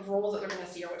 what type of role that they're going to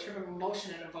see, or what type of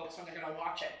emotion it evokes when they're going to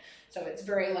watch it. So it's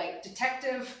very like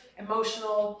detective,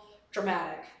 emotional,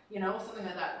 dramatic, you know, something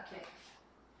like that. Okay.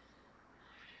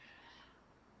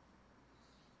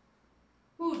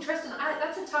 Ooh, Tristan,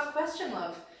 that's a tough question,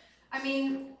 love. I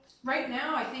mean, right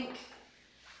now, I think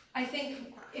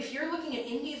if you're looking at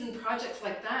indies and projects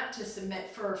like that to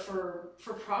submit for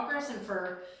progress and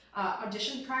for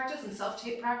audition practice and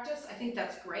self-tape practice, I think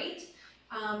that's great.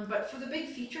 But for the big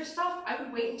feature stuff, I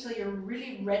would wait until you're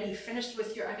really ready, finished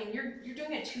with your, I mean, you're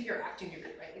doing a 2-year acting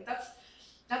degree, right? Like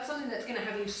that's something that's going to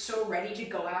have you so ready to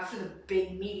go after the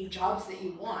big meaty jobs that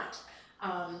you want.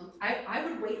 I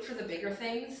would wait for the bigger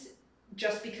things,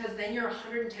 just because then you're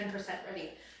 110%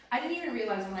 ready. I didn't even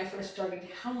realize when I first started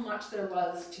how much there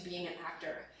was to being an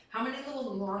actor, how many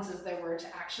little nuances there were to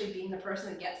actually being the person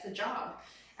that gets the job.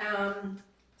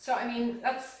 So I mean,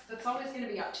 that's always going to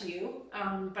be up to you,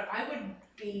 but I would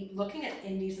be looking at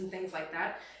indies and things like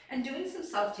that, and doing some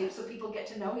self-tape so people get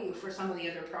to know you for some of the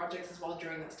other projects as well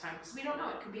during this time, because we don't know,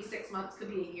 it could be 6 months, could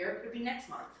be a year, it could be next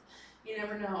month. You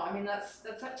never know. I mean, that's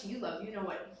up to you, love. You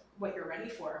know what you're ready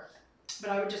for. But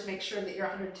I would just make sure that you're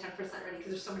 110% ready,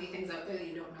 because there's so many things out there that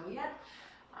you don't know yet.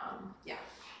 Yeah,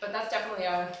 but that's definitely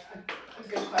a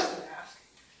good question to ask.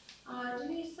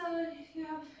 Denise, you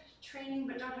have training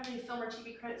but don't have any film or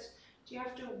TV credits. Do you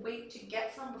have to wait to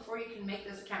get some before you can make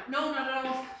this account? No, not at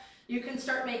all. You can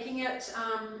start making it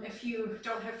if you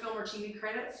don't have film or TV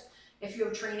credits. If you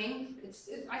have training,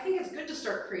 I think it's good to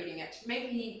start creating it.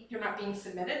 Maybe you're not being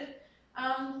submitted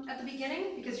at the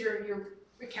beginning because your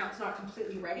account's not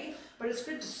completely ready, but it's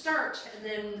good to start and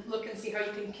then look and see how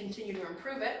you can continue to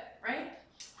improve it, right?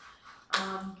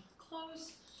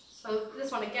 Close. So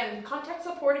this one, again, contact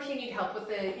support if you need help with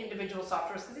the individual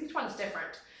softwares, because each one's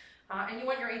different. And you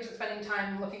want your agent spending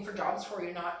time looking for jobs for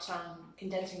you, not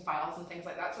condensing files and things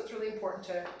like that. So it's really important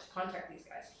to contact these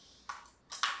guys.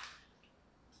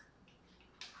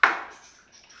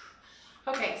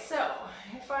 Okay, so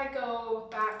if I go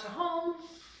back to home,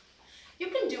 you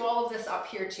can do all of this up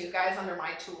here too, guys, under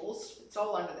my tools. It's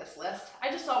all under this list. I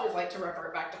just always like to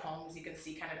revert back to home, as you can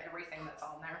see kind of everything that's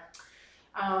on there.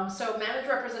 So manage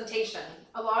representation.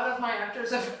 A lot of my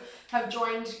actors have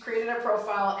joined, created a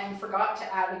profile, and forgot to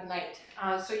add Ignite.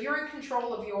 So you're in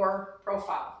control of your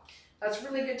profile. That's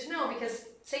really good to know, because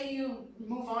say you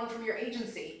move on from your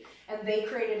agency and they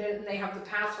created it and they have the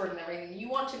password and everything, you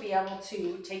want to be able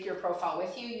to take your profile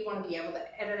with you. You want to be able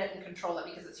to edit it and control it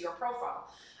because it's your profile.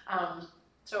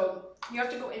 So you have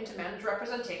to go into manage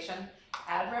representation,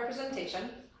 add representation,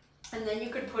 and then you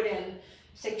could put in,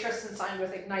 say Tristan signed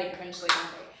with Ignite eventually one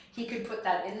day. He could put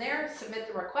that in there, submit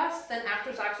the request, then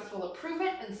Actors Access will approve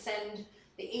it and send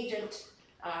the agent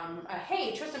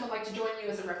hey, Tristan would like to join you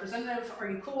as a representative. Are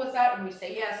you cool with that? And we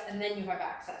say yes, and then you have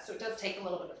access. So it does take a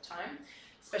little bit of time,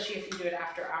 especially if you do it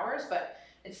after hours, but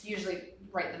it's usually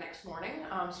right the next morning.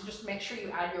 So just make sure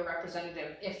you add your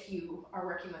representative if you are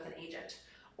working with an agent.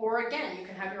 Or again, you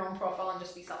can have your own profile and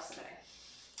just be self-submitting.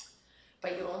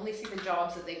 But you only see the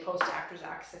jobs that they post to Actors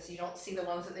Access. You don't see the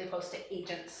ones that they post to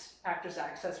Agents Actors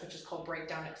Access, which is called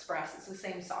Breakdown Express. It's the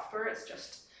same software, it's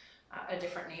just a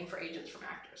different name for agents from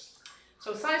actors.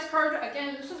 So size card,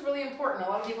 again, this is really important. A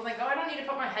lot of people think, oh, I don't need to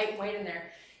put my height and weight in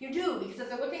there. You do, because if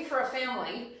they're looking for a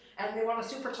family and they want a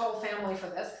super tall family for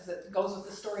this because it goes with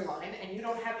the storyline, and you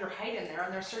don't have your height in there,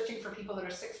 and they're searching for people that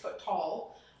are 6 foot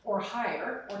tall or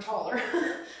higher, or taller,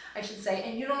 I should say,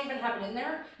 and you don't even have it in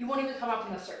there, you won't even come up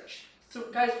in the search.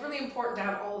 So guys, really important to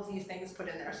have all of these things put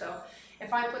in there. So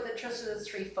if I put that Tristan is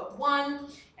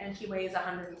 3'1" and he weighs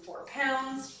 104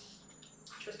 pounds,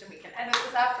 Tristan, we can edit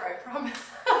this after, I promise.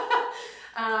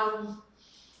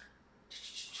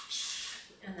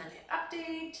 And then hit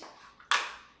update,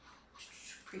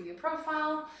 preview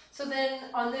profile. So then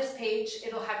on this page,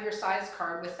 it'll have your size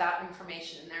card with that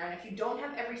information in there. And if you don't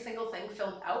have every single thing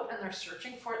filled out and they're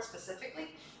searching for it specifically,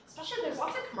 especially there's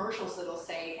lots of commercials that'll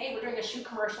say, hey, we're doing a shoe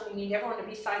commercial, we need everyone to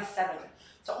be size 7.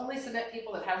 So only submit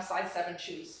people that have size 7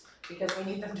 shoes because we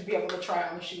need them to be able to try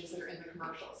on the shoes that are in the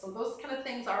commercial. So those kind of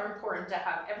things are important to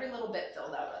have every little bit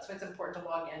filled out. That's why it's important to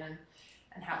log in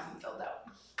and have them filled out.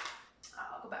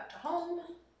 I'll go back to home,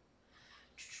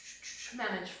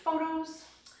 manage photos.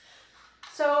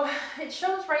 So it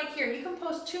shows right here, you can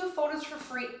post 2 photos for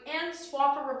free and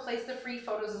swap or replace the free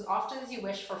photos as often as you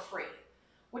wish for free,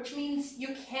 which means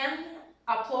you can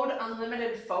upload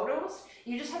unlimited photos.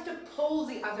 You just have to pull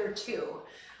the other 2.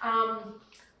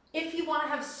 If you want to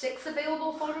have 6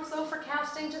 available photos though for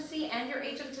casting to see and your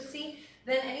agent to see,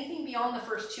 then anything beyond the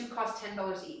first 2 cost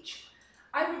 $10 each.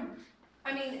 I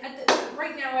mean,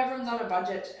 right now everyone's on a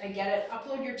budget, I get it.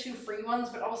 Upload your 2 free ones,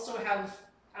 but also have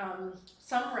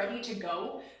some ready to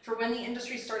go for when the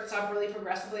industry starts up really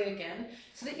progressively again,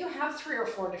 so that you have 3 or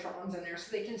 4 different ones in there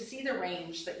so they can see the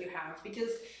range that you have.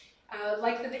 Because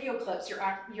like the video clips,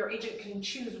 your agent can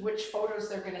choose which photos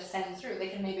they're going to send through. They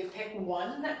can maybe pick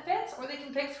 1 that fits, or they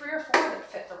can pick 3 or 4 that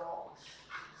fit the role.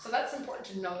 So that's important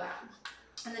to know that.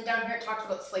 And then down here it talks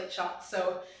about slate shots.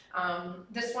 So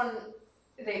this one,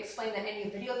 they explain that any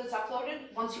video that's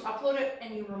uploaded, once you upload it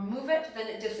and you remove it, then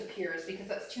it disappears because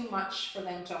that's too much for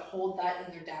them to hold that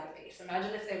in their database.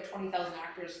 Imagine if they have 20,000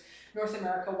 actors North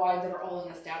America wide that are all in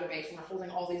this database and they're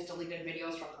holding all these deleted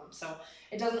videos from them. So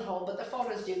it doesn't hold, but the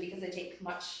photos do because they take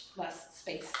much less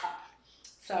space up.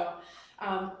 So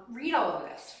read all of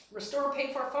this. Restore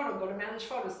paid for photo, go to manage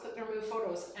photos, click remove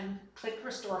photos, and click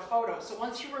restore photo. So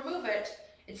once you remove it,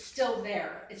 it's still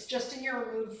there. It's just in your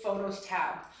remove photos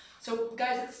tab. So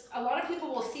guys, a lot of people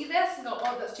will see this and go,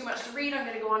 oh, that's too much to read, I'm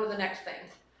going to go on to the next thing.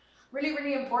 Really,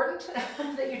 really important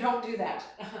that you don't do that.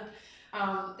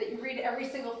 That you read every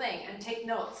single thing and take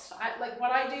notes. Like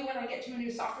what I do when I get to a new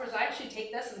software is I actually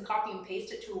take this and copy and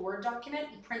paste it to a Word document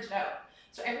and print it out.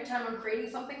 So every time I'm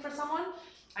creating something for someone,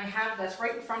 I have this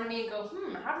right in front of me and go,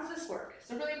 how does this work?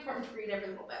 So really important to read every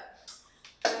little bit.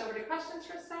 Go over to questions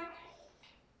for a sec.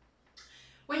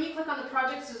 When you click on the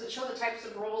projects, does it show the types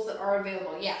of roles that are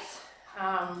available? Yes. Here,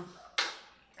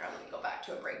 let me go back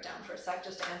to a breakdown for a sec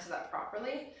just to answer that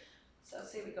properly. So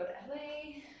say we go to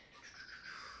LA.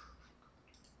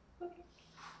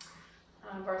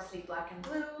 Varsity black and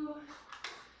blue.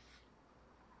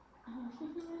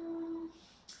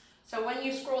 So when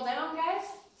you scroll down, guys,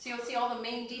 so you'll see all the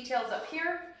main details up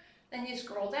here. Then you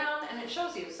scroll down and it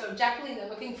shows you. So Jacqueline, they're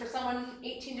looking for someone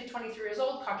 18 to 23 years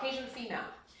old, Caucasian female.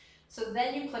 So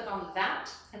then you click on that,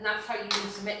 and that's how you can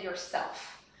submit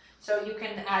yourself. So you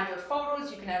can add your photos,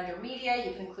 you can add your media,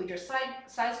 you can include your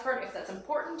size card if that's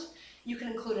important. You can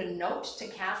include a note to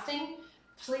casting.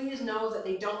 Please know that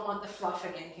they don't want the fluff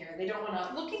again here. They don't want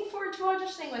to, looking forward to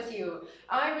auditioning with you.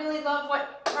 I really love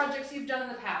what projects you've done in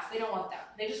the past. They don't want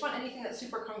that. They just want anything that's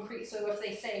super concrete. So if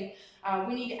they say,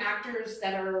 we need actors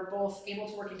that are both able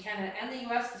to work in Canada and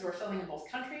the US because we're filming in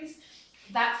both countries,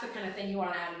 that's the kind of thing you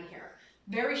want to add in here.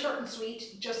 Very short and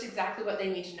sweet, just exactly what they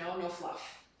need to know, no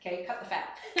fluff. Okay, cut the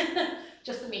fat.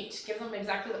 Just the meat. Give them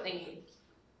exactly what they need.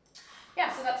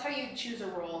 Yeah, so that's how you choose a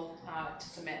role to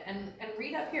submit. And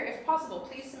read up here, if possible,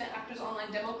 please submit actors'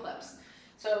 online demo clips.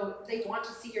 So they want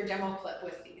to see your demo clip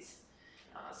with these.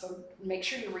 So make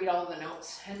sure you read all the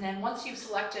notes. And then once you've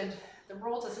selected the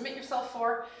role to submit yourself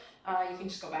for, you can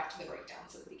just go back to the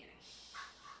breakdowns at the beginning.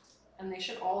 And they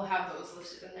should all have those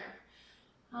listed in there.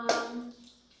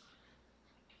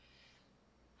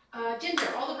 Ginger,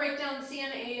 all the breakdowns,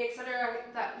 CNA, etc.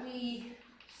 that we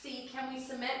see, can we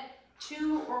submit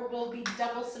to or will be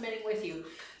double submitting with you?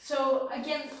 So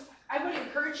again, I would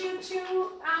encourage you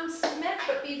to submit,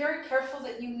 but be very careful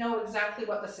that you know exactly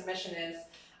what the submission is.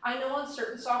 I know on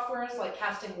certain softwares like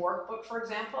Casting Workbook, for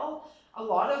example, a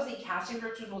lot of the casting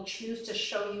directors will choose to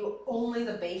show you only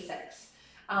the basics.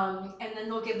 And then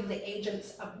they'll give the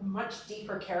agents a much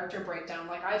deeper character breakdown.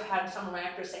 Like I've had some of my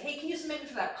actors say, hey, can you submit me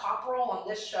for that cop role on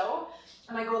this show?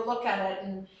 And I go look at it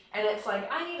and it's like,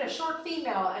 I need a short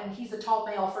female and he's a tall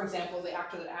male, for example, the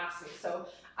actor that asked me. So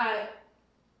I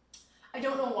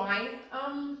don't know why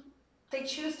they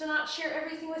choose to not share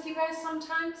everything with you guys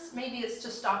sometimes. Maybe it's to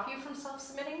stop you from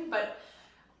self-submitting, but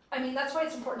I mean, that's why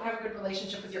it's important to have a good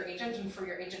relationship with your agent and for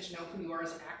your agent to know who you are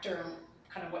as an actor and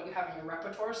kind of what you have in your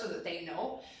repertoire so that they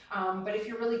know. But if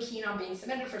you're really keen on being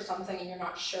submitted for something and you're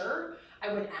not sure,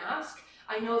 I would ask.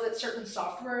 I know that certain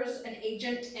softwares, an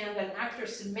agent and an actor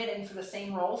submitting for the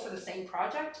same role, for the same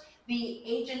project, the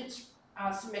agent's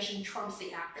submission trumps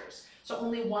the actors. So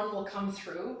only one will come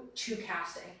through to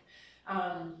casting.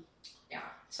 Yeah,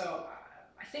 so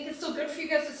I think it's still good for you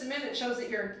guys to submit. It shows that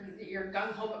you're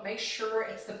gung-ho, but make sure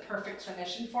it's the perfect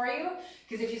submission for you.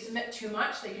 Because if you submit too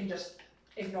much, they can just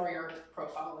ignore your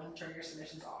profile and turn your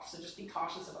submissions off. So just be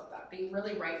cautious about that. Be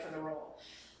really right for the role.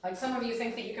 Like some of you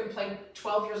think that you can play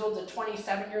 12 years old to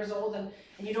 27 years old and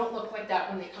you don't look like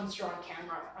that when it comes through on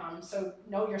camera. So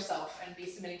know yourself and be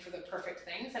submitting for the perfect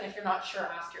things. And if you're not sure,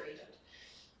 ask your agent.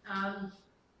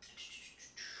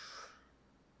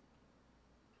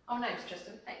 Oh, nice,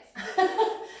 Tristan, nice.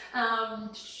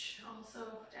 Also,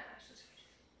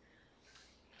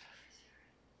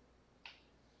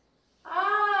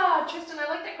 Tristan, I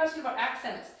like that question about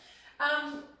accents.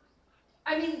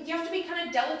 I mean, you have to be kind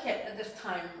of delicate at this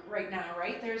time right now,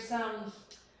 right? There's,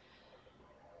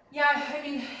 yeah, I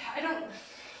mean, I don't,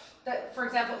 that, for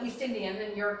example, East Indian,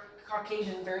 and you're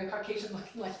Caucasian, very Caucasian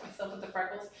looking like myself with the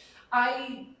freckles.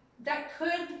 That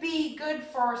could be good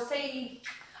for, say,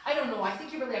 I don't know, I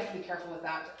think you really have to be careful with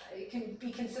that. It can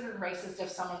be considered racist if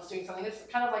someone's doing something. It's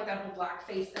kind of like that whole black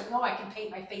face thing. No, I can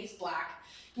paint my face black.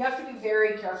 You have to be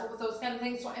very careful with those kind of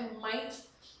things. So I might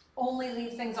only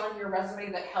leave things on your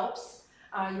resume that helps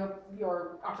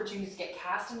your opportunities to get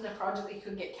cast in the project that you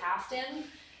could get cast in.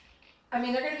 I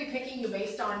mean, they're going to be picking you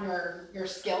based on your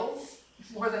skills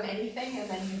more than anything, and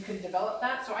then you could develop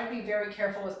that. So I'd be very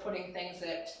careful with putting things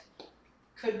that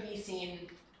could be seen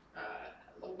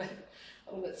a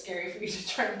little bit scary for you to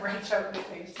try and branch out into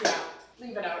things. Yeah,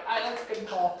 leave it out. That's a good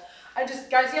call.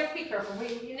 Guys, you have to be careful.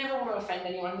 You never want to offend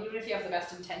anyone, even if you have the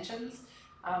best intentions.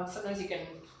 Sometimes you can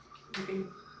do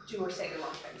or say the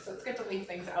wrong thing. So it's good to leave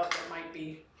things out that might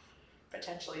be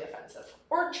potentially offensive.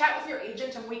 Or chat with your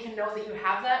agent and we can know that you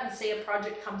have that, and say a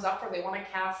project comes up where they want to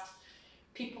cast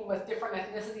people with different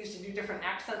ethnicities to do different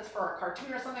accents for a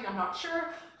cartoon or something. I'm not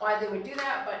sure why they would do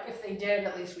that, but if they did,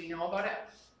 at least we know about it.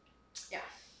 Yeah,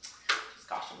 just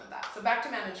caution with that. So back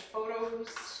to manage photos.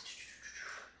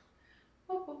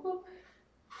 Whoop, whoop, whoop.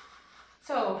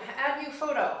 So add new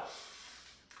photo.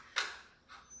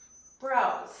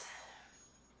 Browse.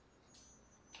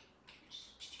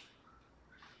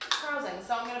 Browsing.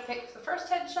 So I'm going to pick the first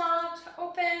headshot,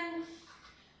 open,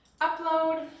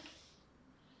 upload.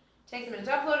 Takes a minute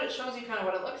to upload. It shows you kind of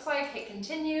what it looks like. Hit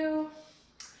continue.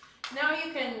 Now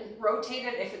you can rotate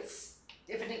it if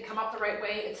it didn't come up the right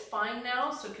way. It's fine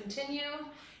now. So continue.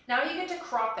 Now you get to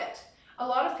crop it. A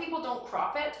lot of people don't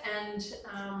crop it, and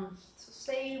so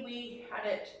say we had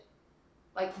it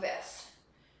like this,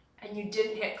 and you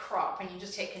didn't hit crop, and you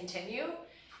just hit continue.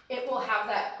 It will have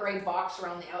that gray box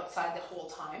around the outside the whole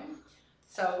time.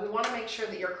 So we want to make sure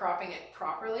that you're cropping it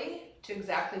properly to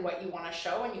exactly what you want to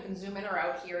show, and you can zoom in or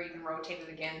out here, you can rotate it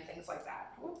again, things like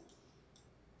that. Ooh.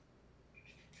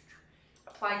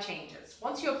 Apply changes.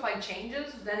 Once you apply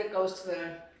changes, then it goes to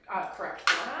the correct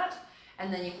format,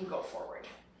 and then you can go forward.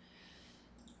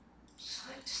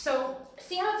 So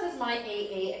see how it says my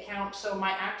AA account, so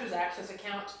my Actors Access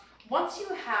account. Once you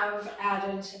have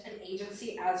added an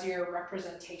agency as your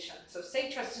representation, so say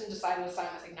Tristan decided to sign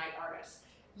with Ignite Artists,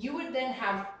 you would then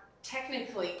have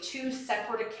technically two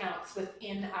separate accounts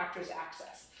within Actors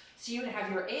Access. So you would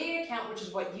have your AA account, which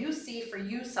is what you see for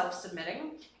you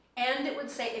self-submitting, and it would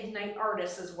say Ignite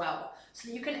Artists as well. So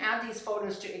you can add these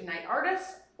photos to Ignite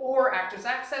Artists or Actors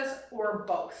Access or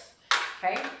both,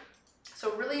 okay?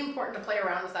 So really important to play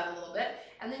around with that a little bit.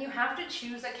 And then you have to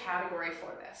choose a category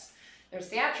for this. There's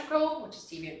theatrical, which is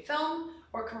TV and film,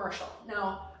 or commercial.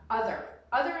 Now, other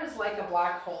is like a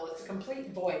black hole. It's a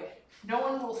complete void. No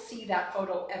one will see that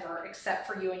photo ever except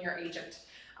for you and your agent.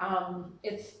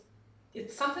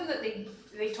 It's something that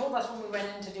they told us when we went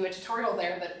in to do a tutorial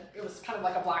there, that it was kind of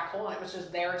like a black hole and it was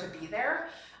just there to be there.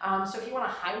 So if you want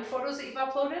to hide photos that you've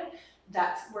uploaded,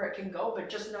 that's where it can go, but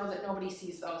just know that nobody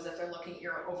sees those if they're looking at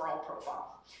your overall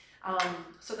profile.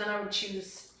 So then I would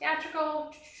choose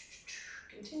theatrical,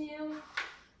 continue.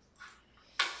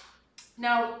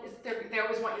 Now, they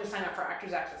always want you to sign up for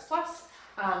Actors Access Plus,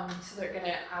 so they're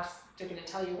gonna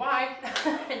tell you why,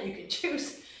 and you can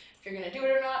choose if you're gonna do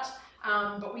it or not.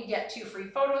 But we get 2 free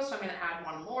photos, so I'm gonna add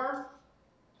one more.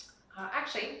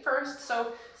 Actually, first,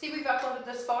 so see we've uploaded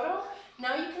this photo.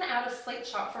 Now you can add a slate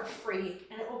shot for free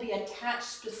and it will be attached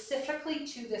specifically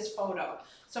to this photo.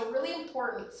 So really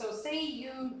important. So say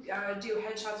you do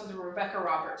headshots with Rebecca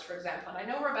Roberts, for example, and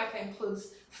I know Rebecca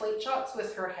includes slate shots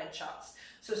with her headshots.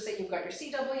 So say you've got your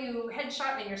CW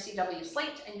headshot and your CW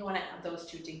slate and you want to add those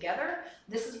two together,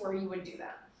 this is where you would do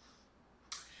that.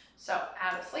 So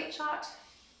add a slate shot,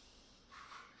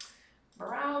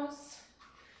 browse,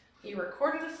 you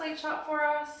recorded a slate shot for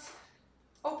us,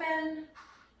 open,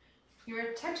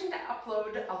 you're attempting to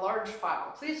upload a large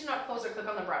file. Please do not close or click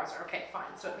on the browser. Okay,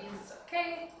 fine, so it means it's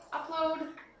okay, upload,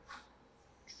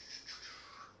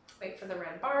 wait for the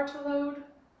red bar to load.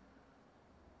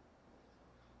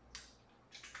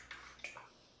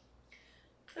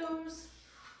 Close.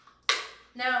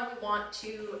 Now we want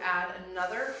to add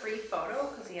another free photo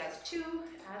because he has two.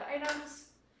 Add items,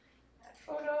 add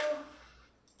photo,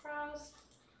 browse,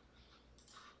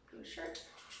 blue shirt,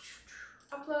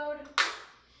 upload.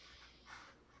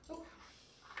 Oh.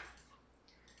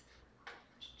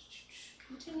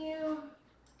 Continue.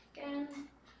 Again.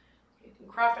 You can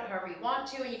crop it however you want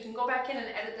to, and you can go back in and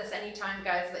edit this anytime,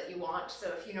 guys, that you want.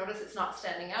 So if you notice it's not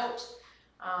standing out,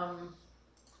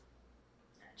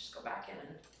 just go back in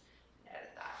and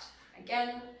edit that.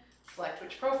 Again, select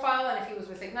which profile, and if he was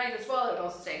with Ignite as well, it would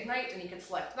also say Ignite, and you can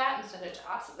select that and send it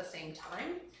to us at the same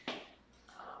time.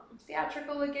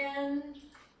 Theatrical again,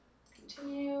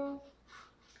 continue.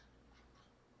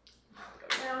 Now we go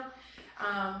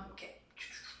down. Okay.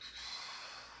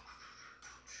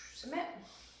 Submit.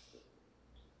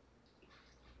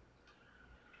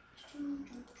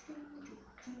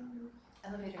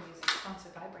 Elevator music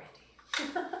sponsored by Brandi.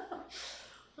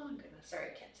 Oh my goodness, sorry,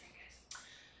 I can't sing, guys.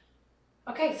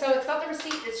 Okay, so it's got the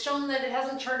receipt, it's shown that it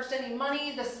hasn't charged any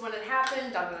money, this is when it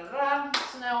happened, da da da da.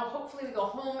 So now hopefully we go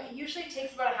home. It usually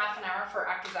takes about a half an hour for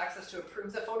Actors Access to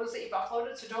approve the photos that you've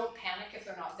uploaded, so don't panic if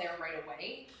they're not there right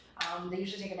away. They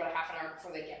usually take about a half an hour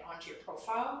before they get onto your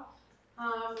profile.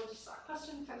 Just a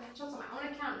question, financials on my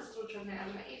own account, this is what you're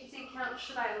add my agency account,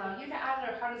 should I allow you to add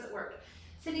it or how does it work?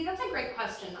 Cindy, that's a great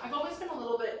question. I've always been a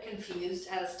little bit confused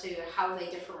as to how they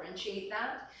differentiate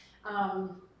that,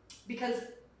 because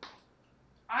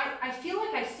I feel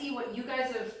like I see what you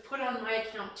guys have put on my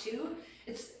account too.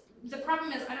 The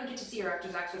problem is I don't get to see your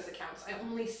Actors Access accounts. I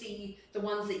only see the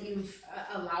ones that you've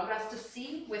allowed us to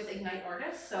see with Ignite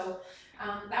Artists. So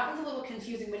that one's a little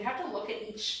confusing. We'd have to look at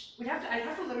each. I'd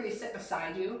have to literally sit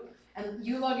beside you, and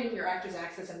you log into your Actors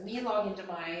Access, and me log into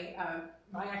my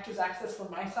my Actors Access from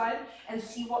my side, and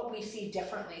see what we see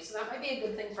differently. So that might be a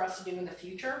good thing for us to do in the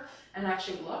future and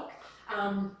actually look.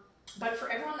 But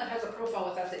for everyone that has a profile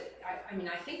with us, I mean,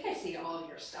 I think I see all of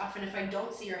your stuff, and if I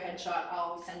don't see your headshot,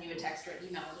 I'll send you a text or an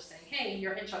email just saying, hey,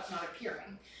 your headshot's not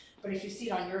appearing. But if you see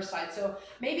it on your side, so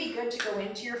maybe good to go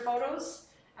into your photos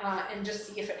and just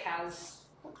see if it has,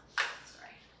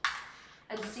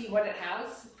 and see what it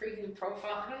has, preview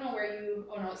profile. I don't know where you,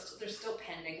 oh no, they're still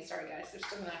pending. Sorry guys, they're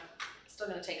still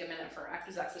gonna take a minute for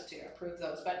Actors Access to approve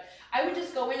those. But I would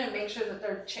just go in and make sure that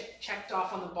they're checked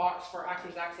off on the box for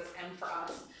Actors Access and for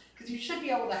us. Because you should be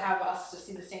able to have us to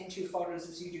see the same two photos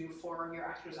as you do for your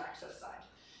Actors Access side.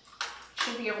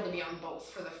 Should be able to be on both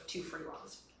for the two free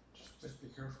ones. Just be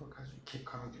careful because you keep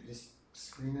coming to this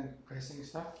screen and pressing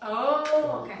stuff. Oh,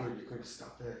 so okay. You could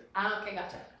stop it. Ah, okay,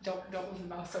 gotcha. Don't move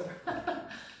the mouse over.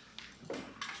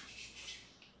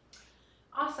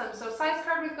 Awesome. So size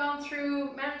card we've gone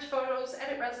through, manage photos,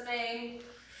 edit resume,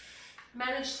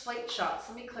 manage slate shots.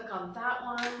 Let me click on that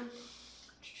one.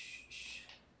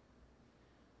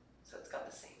 So it's got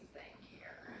the same thing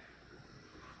here.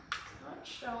 Not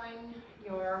showing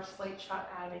your slate shot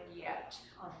added yet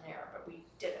on there, but we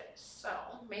did it. So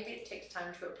maybe it takes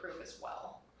time to approve as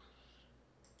well.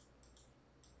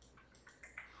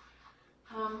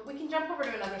 We can jump over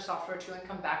to another software too and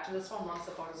come back to this one once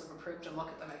the photos have approved and look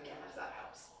at them again if that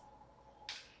helps.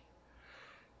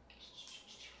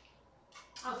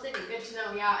 Oh, Sydney, good to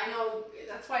know. Yeah, I know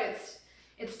that's why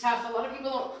it's tough. A lot of people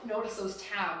don't notice those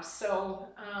tabs. So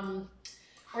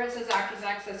where it says Actors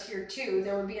Access here too,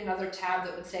 there would be another tab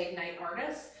that would say Ignite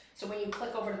Artists. So when you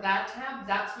click over to that tab,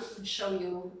 that's what would show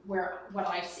you what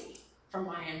I see from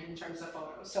my end in terms of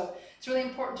photos. So it's really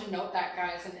important to note that,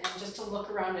 guys, and just to look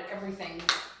around at everything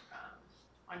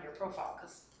on your profile,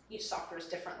 because each software is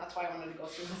different. That's why I wanted to go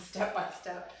through this step by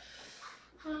step.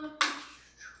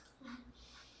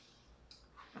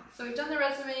 So we've done the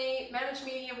resume, manage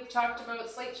media, we've talked about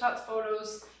slate shots,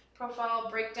 photos, profile,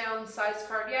 breakdown, size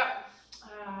card, yep.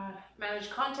 Manage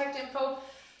contact info.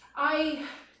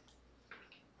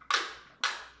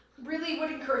 really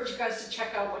would encourage you guys to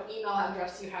check out what email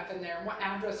address you have in there, what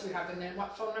address you have in there, and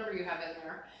what phone number you have in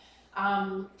there.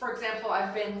 For example,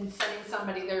 I've been sending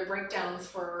somebody their breakdowns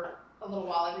for a little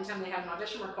while every time they have an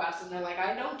audition request, and they're like,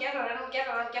 I don't get it, I don't get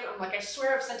it, I don't get it. I'm like, I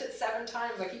swear I've sent it 7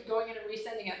 times. I keep going in and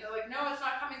resending it. They're like, no, it's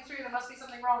not coming through. There must be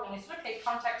something wrong. And I said, okay,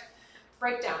 contact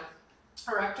breakdown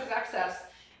or Actors Access.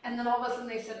 And then all of a sudden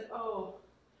they said, oh,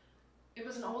 it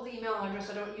was an old email address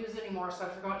I don't use anymore, so I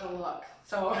forgot to look.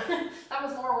 So that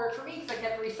was more work for me because I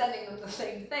kept resending them the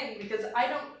same thing because I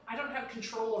don't have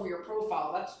control over your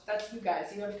profile. That's you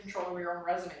guys. You have control over your own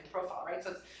resume and profile, right?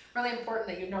 So it's really important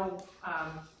that you know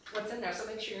what's in there. So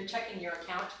make sure you're checking your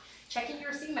account, checking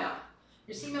your CMail.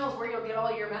 Your CMail is where you'll get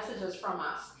all your messages from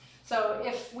us. So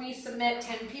if we submit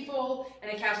 10 people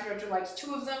and a casting director likes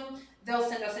 2 of them, they'll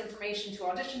send us information to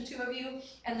audition 2 of you,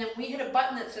 and then we hit a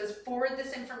button that says forward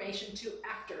this information to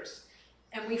actors.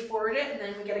 And we forward it, and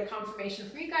then we get a confirmation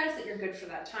from you guys that you're good for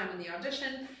that time in the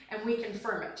audition, and we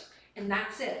confirm it. And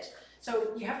that's it.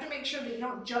 So you have to make sure that you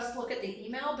don't just look at the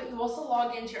email, but you also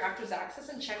log into your Actors Access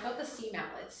and check out the CMail.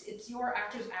 It's your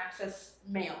Actors Access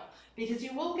mail, because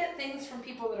you will get things from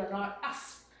people that are not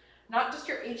us. Not just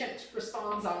your agent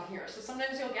responds on here. So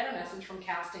sometimes you'll get a message from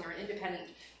casting or an independent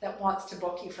that wants to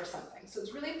book you for something. So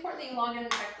it's really important that you log in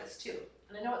and check this too.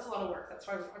 And I know it's a lot of work. That's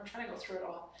why I'm trying to go through it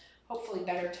all, hopefully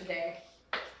better today.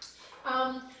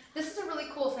 This is a really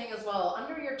cool thing as well.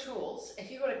 Under your tools,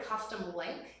 if you go to custom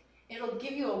link, it'll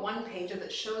give you a one-pager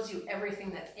that shows you everything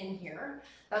that's in here.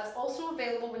 That's also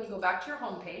available when you go back to your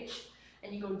home page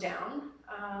and you go down.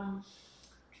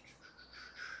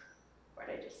 Where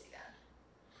did I just see that?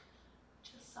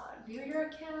 Just saw it. View your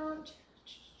account.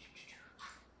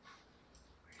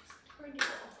 Where'd you go?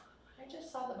 I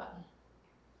just saw the button.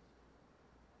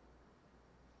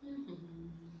 Nope,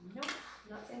 I'm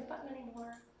not seeing the button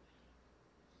anymore.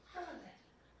 Where was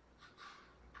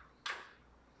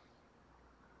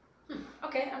it?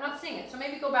 Okay, I'm not seeing it. So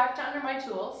maybe go back to under my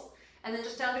tools and then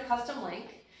just down to custom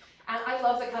link. And I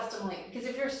love the custom link because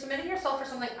if you're submitting yourself for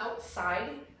something outside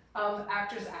of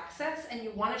Actors Access and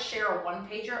you want to share a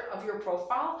one-pager of your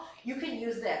profile, you can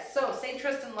use this. So say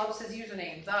Tristan loves his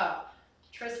username, the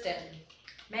Tristan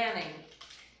Manning.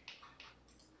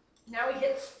 Now he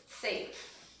hits save.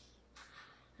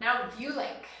 Now view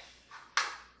link.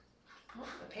 Oh,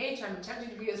 the page I'm attempting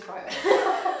to view is private.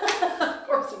 Of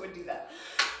course it would do that.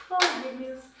 Oh my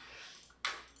goodness.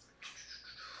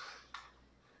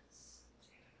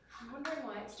 I'm wondering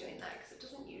why it's doing that because it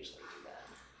doesn't usually do that.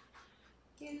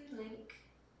 View link.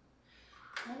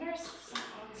 I wonder if it's on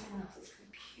someone else's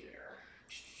computer.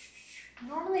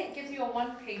 Normally it gives you a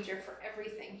one-pager for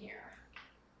everything here.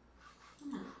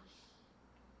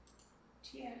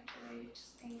 Deactivate,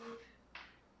 save.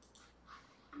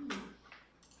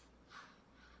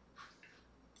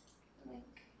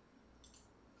 Link.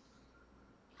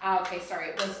 Okay, sorry,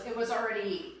 it was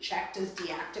already checked as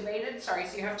deactivated. Sorry,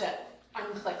 so you have to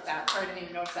unclick that. Sorry, I didn't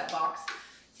even notice that box.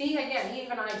 See, again,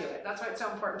 even I do it. That's why it's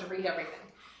so important to read everything.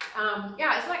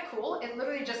 Yeah, isn't that cool? It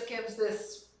literally just gives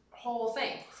this whole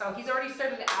thing. So he's already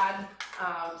started to add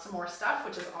some more stuff,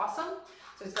 which is awesome.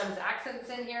 So he's got his accents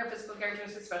in here, physical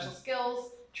characteristics, special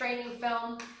skills, training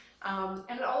film,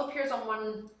 and it all appears on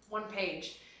one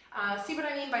page. See what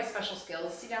I mean by special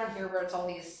skills? See down here where it's all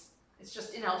these, it's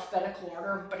just in alphabetical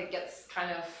order, but it gets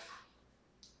kind of,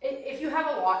 if you have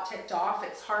a lot ticked off,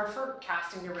 it's hard for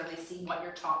casting to really see what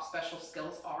your top special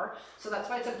skills are. So that's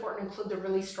why it's important to include the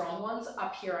really strong ones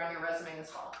up here on your resume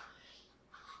as well.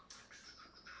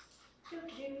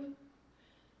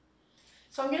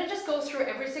 So I'm going to just go through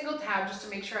every single tab just to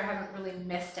make sure I haven't really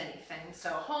missed anything. So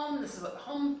home, this is what the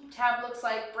home tab looks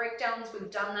like. Breakdowns,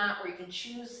 we've done that, where you can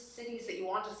choose cities that you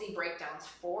want to see breakdowns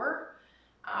for.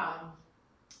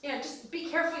 Yeah, just be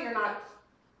careful you're not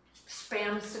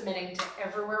spam submitting to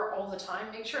everywhere all the time.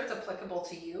 Make sure it's applicable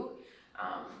to you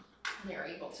and you're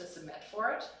able to submit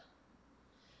for it.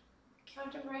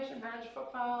 Account information, manage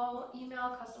profile,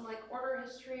 email, custom like order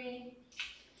history.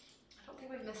 I don't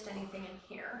think we've missed anything in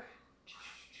here.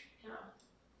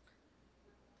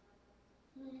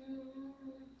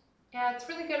 Yeah, it's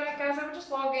really good, guys. I would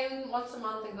just log in once a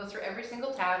month and go through every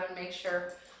single tab and make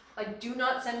sure, like, do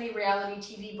not send me reality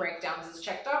TV breakdowns. It's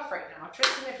checked off right now.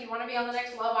 Tristan, if you want to be on the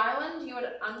next Love Island, you would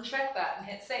uncheck that and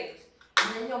hit save.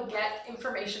 And then you'll get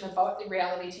information about the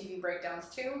reality TV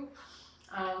breakdowns too.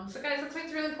 So guys, that's why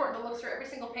it's really important to look through every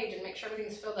single page and make sure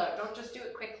everything's filled out. Don't just do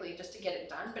it quickly just to get it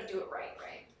done, but do it right?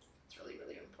 It's really,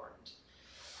 really important.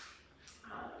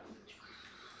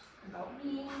 About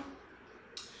me.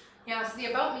 Yeah, so the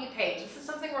About Me page, this is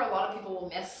something where a lot of people will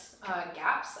miss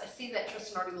gaps. I see that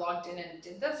Tristan already logged in and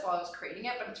did this while I was creating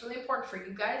it, but it's really important for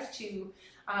you guys to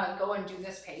go and do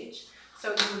this page. So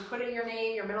you would put in your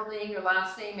name, your middle name, your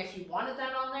last name if you wanted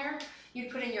that on there. You'd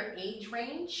put in your age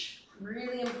range.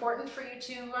 Really important for you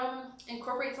to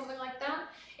incorporate something like that.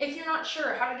 If you're not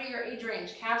sure how to do your age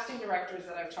range, casting directors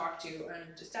that I've talked to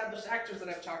and established actors that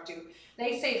I've talked to,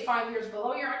 they say 5 years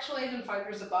below your actual age and 5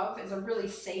 years above is a really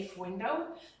safe window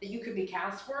that you could be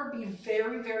cast for. Be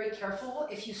very, very careful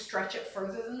if you stretch it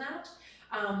further than that.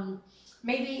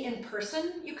 Maybe in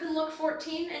person you can look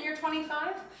 14 and you're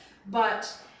 25,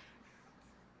 but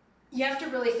you have to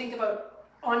really think about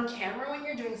on camera when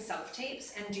you're doing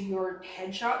self-tapes, and do your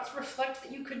headshots reflect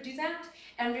that you could do that?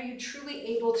 And are you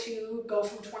truly able to go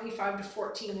from 25 to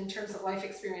 14 in terms of life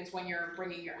experience when you're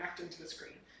bringing your acting to the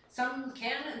screen? Some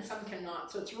can and some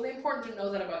cannot, so it's really important to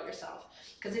know that about yourself.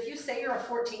 Because if you say you're a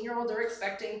 14-year-old, they're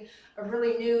expecting a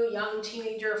really new, young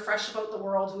teenager, fresh about the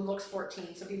world who looks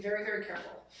 14, so be very, very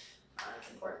careful. That's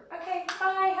important. Okay,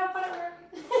 bye, have fun at work.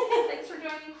 Thanks for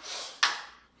joining.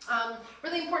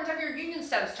 Really important to have your union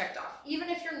status checked off, even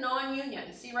if you're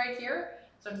non-union. See right here?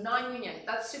 So non-union,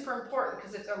 that's super important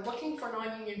because if they're looking for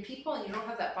non-union people and you don't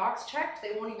have that box checked,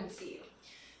 they won't even see you.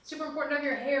 Super important to have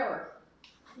your hair,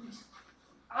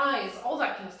 eyes, all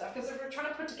that kind of stuff, because if we're trying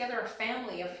to put together a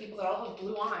family of people that all have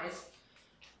blue eyes,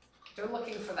 they're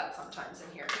looking for that sometimes in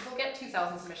here, because they'll get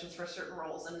 2,000 submissions for certain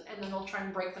roles, and then they'll try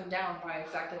and break them down by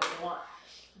exactly what they want.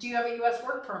 Do you have a US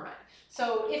work permit?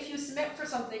 So if you submit for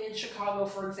something in Chicago,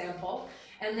 for example,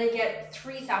 and they get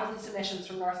 3,000 submissions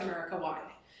from North America wide,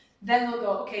 then they'll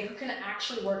go, okay, who can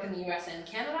actually work in the US and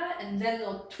Canada? And then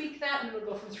they'll tweak that and it'll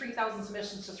go from 3,000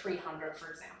 submissions to 300,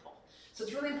 for example. So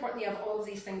it's really important you have all of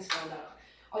these things filled out.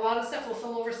 A lot of stuff will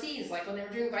fill overseas, like when they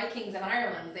were doing Vikings in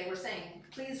Ireland, they were saying,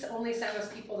 please only send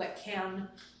us people that can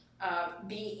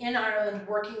be in Ireland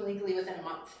working legally within a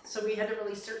month. So we had to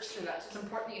really search through that. So it's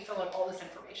important that you fill out all this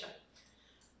information.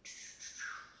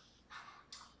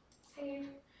 Save.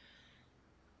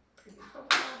 Preview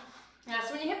profile. Yeah,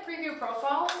 so when you hit preview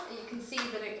profile, you can see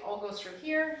that it all goes through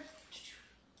here.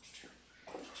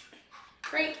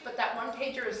 Great, but that one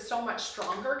pager is so much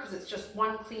stronger because it's just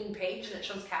one clean page and it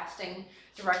shows casting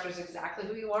directors exactly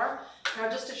who you are. Now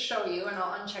just to show you, and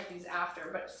I'll uncheck these after,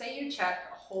 but say you check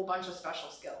a whole bunch of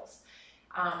special skills.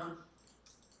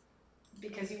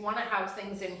 Because you want to have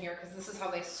things in here because this is how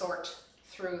they sort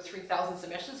through 3,000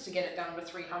 submissions to get it down to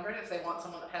 300 if they want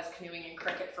someone that has canoeing and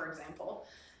cricket, for example.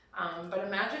 But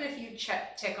imagine if you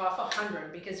tick off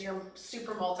 100 because you're a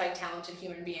super multi-talented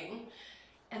human being,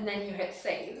 and then you hit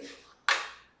save.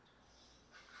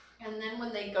 And then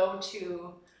when they go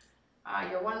to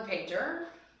your one pager,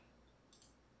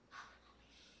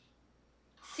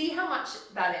 see how much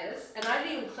that is. And I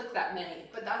didn't even click that many,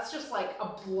 but that's just like a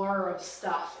blur of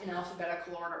stuff in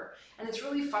alphabetical order. And it's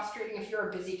really frustrating if you're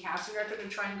a busy casting director to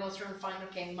try and go through and find,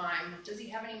 okay, mime. Does he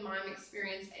have any mime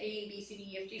experience? A, B, C, D,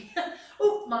 E, F, G.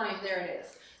 Oh, mime, there it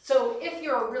is. So if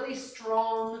you're a really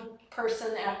strong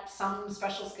person at some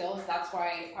special skills, that's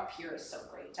why up here is so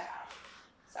great to have.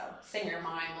 So singer,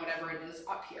 mime, whatever it is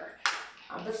up here.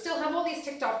 But still have all these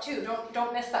ticked off too.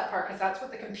 Don't miss that part because that's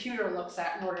what the computer looks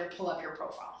at in order to pull up your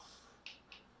profile.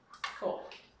 Cool,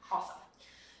 awesome.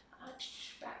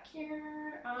 Back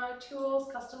here, tools,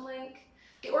 custom link.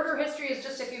 The order history is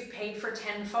just if you've paid for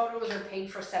 10 photos or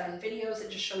paid for 7 videos, it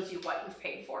just shows you what you've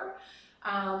paid for.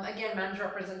 Again, manager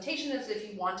representation is if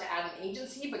you want to add an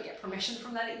agency, but get permission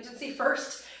from that agency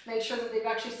first. Make sure that they've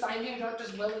actually signed you. Don't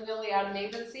just willy-nilly add an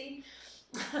agency.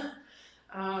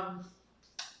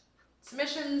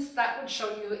 Submissions, that would show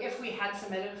you, if we had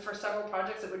submitted for several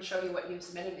projects, it would show you what you've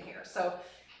submitted here. So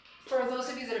for those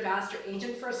of you that have asked your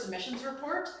agent for a submissions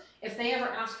report, if they ever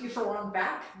ask you for one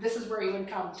back, this is where you would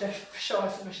come to show a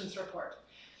submissions report.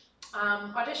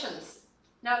 Auditions.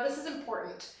 Now this is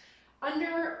important.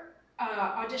 Under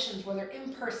auditions where they're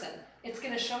in person, it's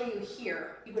going to show you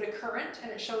here. You go to current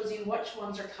and it shows you which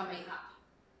ones are coming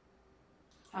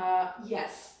up.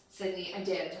 Yes. Sydney, I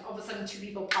did. All of a sudden 2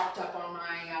 people popped up on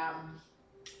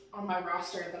my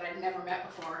roster that I'd never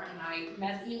met before, and I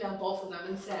emailed both of them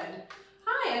and said,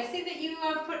 hi, I see that you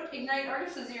put Ignite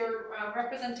Artists as your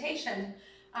representation.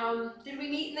 Did we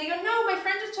meet? And they go, no, my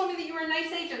friend just told me that you were a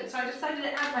nice agent, so I decided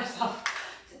to add myself.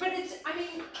 But it's, I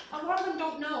mean, a lot of them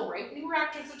don't know, right? Newer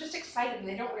actors are just excited and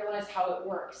they don't realize how it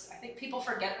works. I think people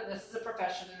forget that this is a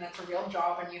profession and it's a real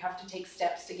job and you have to take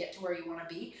steps to get to where you want to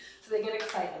be. So they get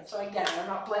excited. So I get it. I'm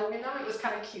not blaming them. It was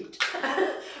kind of cute.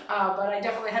 But I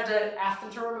definitely had to ask them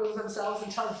to remove themselves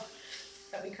and tell them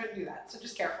that we couldn't do that. So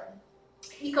just careful.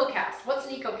 EcoCast. What's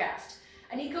an EcoCast?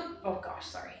 An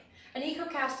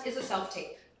EcoCast is a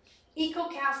self-tape.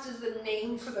 EcoCast is the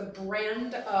name for the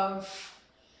brand of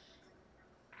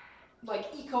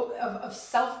of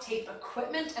self-tape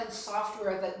equipment and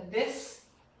software that this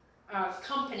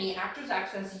company, Actors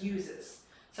Access, uses.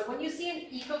 So when you see an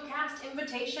EcoCast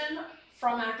invitation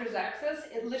from Actors Access,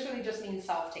 it literally just means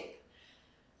self-tape.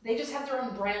 They just have their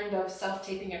own brand of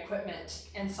self-taping equipment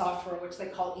and software, which they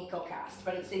call EcoCast,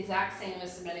 but it's the exact same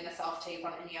as submitting a self-tape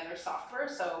on any other software,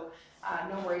 so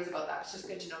no worries about that. It's just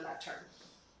good to know that term.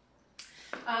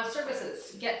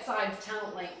 Services, Get Sides,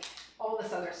 Talent Link, all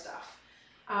this other stuff.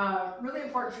 Really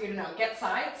important for you to know. Get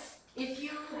Sides, if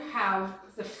you have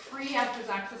the free Actors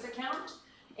Access account,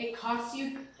 it costs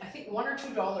you, I think, $1 or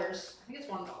 $2, I think it's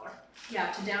 $1,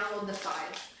 yeah, to download the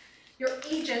sides. Your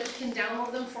agent can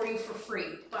download them for you for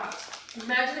free, but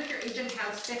imagine if your agent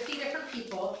has 50 different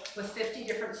people with 50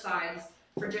 different sides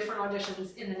for different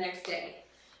auditions in the next day.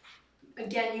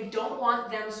 Again, you don't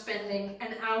want them spending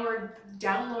an hour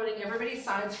downloading everybody's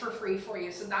sides for free for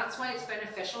you, so that's why it's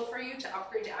beneficial for you to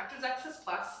upgrade to Actors Access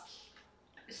Plus,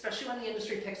 especially when the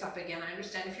industry picks up again. I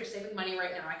understand if you're saving money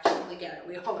right now, I totally get it,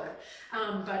 we all are.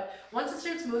 But once it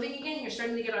starts moving again, you're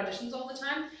starting to get auditions all the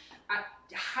time, I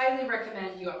highly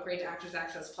recommend you upgrade to Actors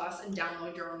Access Plus and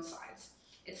download your own sides.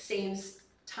 It saves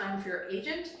time for your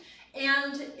agent,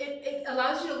 and it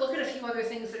allows you to look at a few other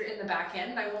things that are in the back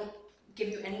end. I won't give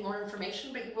you any more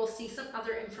information, but you will see some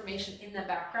other information in the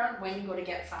background when you go to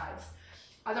get sides.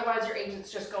 Otherwise, your agent's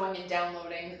just going and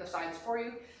downloading the sides for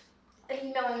you and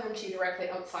emailing them to you directly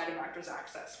outside of Actors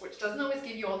Access, which doesn't always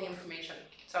give you all the information.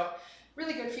 So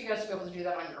really good for you guys to be able to do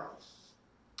that on your own.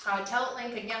 Talent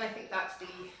Link, again, I think that's the,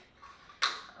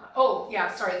 oh yeah,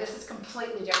 sorry, this is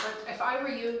completely different. If I were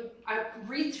you, I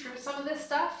read through some of this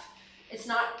stuff. It's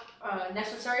not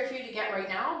necessary for you to get right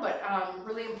now, but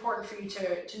really important for you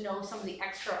to know some of the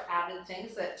extra added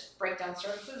things that Breakdown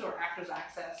Services or Actors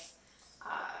Access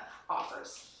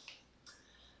offers.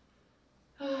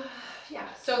 Yeah,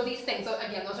 so these things,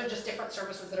 again, those are just different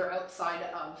services that are outside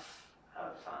of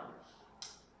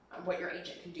what your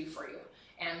agent can do for you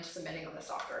and submitting on the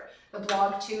software. The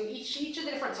blog too, each of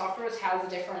the different softwares has a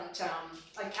different,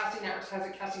 like Casting Networks has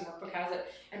it, Casting Workbook has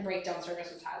it, and Breakdown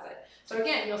Services has it. So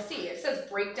again, you'll see it says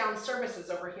Breakdown Services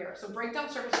over here. So Breakdown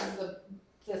Services is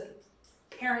the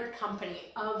parent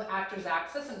company of Actors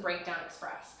Access and Breakdown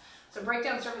Express. So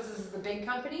Breakdown Services is the big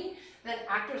company, then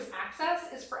Actors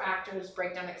Access is for actors,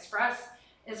 Breakdown Express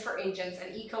is for agents,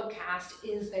 and EcoCast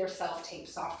is their self-tape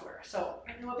software. So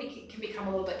I know it can become a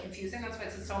little bit confusing. That's why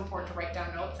it's so important to write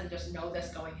down notes and just know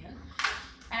this going in.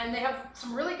 And they have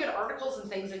some really good articles and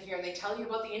things in here. They tell you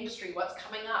about the industry, what's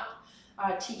coming up,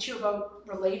 teach you about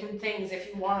related things if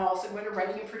you want to also go into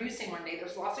writing and producing one day.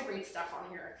 There's lots of great stuff on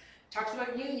here. Talks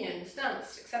about unions,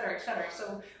 stunts, etc., etc.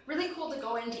 So really cool to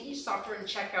go into each software and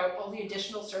check out all the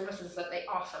additional services that they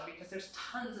offer, because there's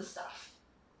tons of stuff.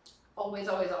 Always,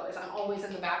 always, always. I'm always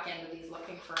in the back end of these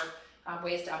looking for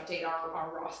ways to update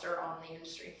our roster on the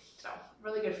industry. So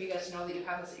really good for you guys to know that you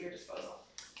have this at your disposal.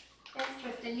 Thanks,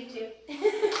 Kristen. You too.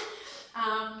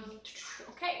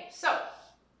 Okay, so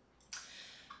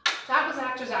that was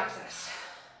Actors Access.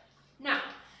 Now,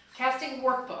 Casting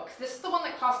Workbook. This is the one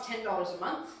that costs $10 a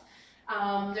month.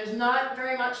 There's not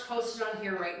very much posted on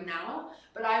here right now,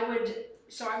 but I would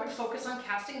focus on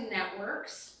Casting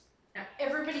Networks. Now,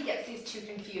 everybody gets these two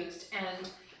confused, and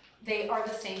they are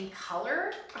the same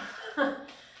color. And,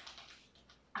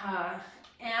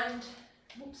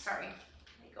 oops, sorry,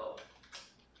 let me go.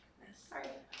 Sorry.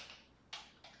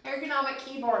 Ergonomic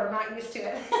keyboard, I'm not used to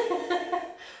it.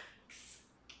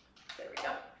 There we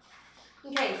go.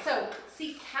 Okay, so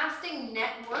see, Casting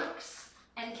Networks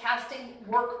and Casting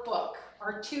Workbook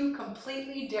are two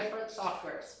completely different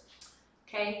softwares.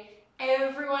 Okay,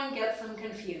 everyone gets them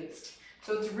confused.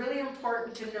 So it's really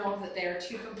important to know that they are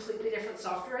two completely different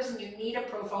softwares, and you need a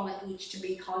profile in each to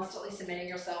be constantly submitting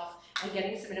yourself and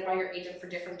getting submitted by your agent for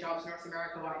different jobs North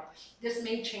America-wide. This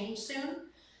may change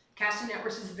soon. Casting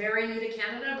Networks is very new to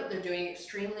Canada, but they're doing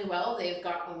extremely well. They've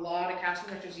got a lot of casting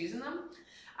directors using them.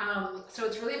 So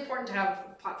it's really important to have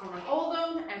a platform on all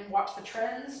of them and watch the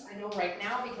trends. I know right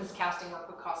now, because Casting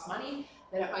Workbook costs money,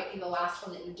 that it might be the last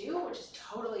one that you do, which is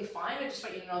totally fine. I just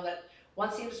want you to know that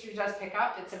once the industry does pick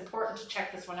up, it's important to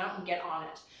check this one out and get on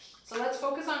it. So let's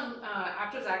focus on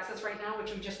Actors Access right now,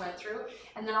 which we just went through,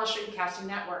 and then I'll show you Casting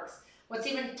Networks. What's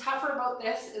even tougher about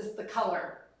this is the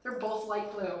color. They're both light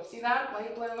blue. See that?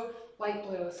 Light blue, light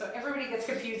blue. So everybody gets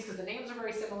confused because the names are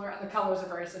very similar and the colors are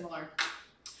very similar.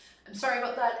 I'm sorry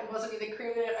about that. It wasn't me that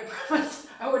created it. I promise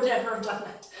I would never have done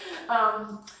that.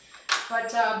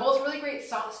 But both really great,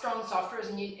 strong softwares,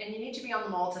 and you need to be on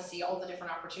them all to see all the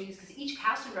different opportunities, because each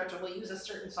casting director will use a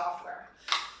certain software.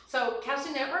 So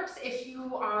Casting Networks, if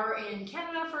you are in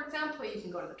Canada, for example, you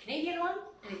can go to the Canadian one,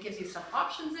 and it gives you some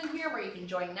options in here where you can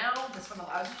join now. This one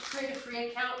allows you to create a free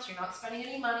account, so you're not spending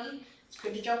any money. It's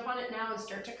good to jump on it now and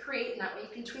start to create, and that way you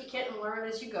can tweak it and learn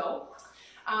as you go.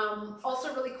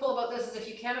 Also really cool about this is if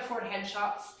you can't afford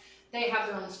headshots, they have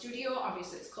their own studio.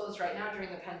 Obviously it's closed right now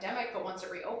during the pandemic, but once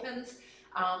it reopens,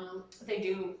 they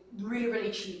do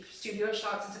really cheap studio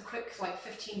shots. It's a quick like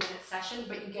 15-minute session,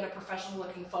 but you get a professional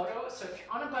looking photo. So if you're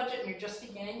on a budget and you're just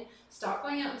beginning, stop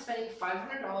going out and spending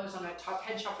 $500 on a top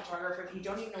headshot photographer if you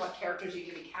don't even know what characters you're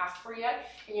going to be cast for yet,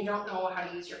 and you don't know how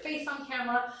to use your face on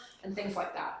camera and things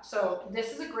like that. So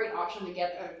this is a great option to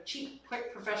get a cheap,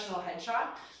 quick professional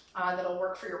headshot that'll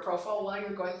work for your profile while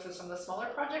you're going through some of the smaller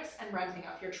projects and ramping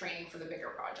up your training for the bigger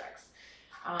projects.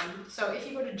 So if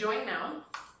you go to join now,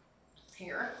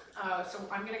 here, so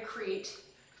I'm going to create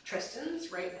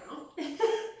Tristan's right now.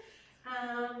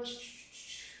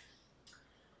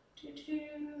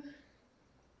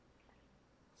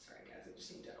 Sorry guys, I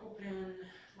just need to open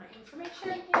my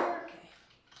information here. Okay.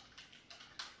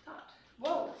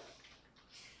 Whoa.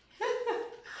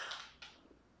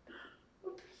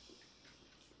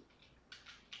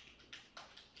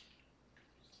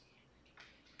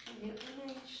 New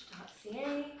image.ca,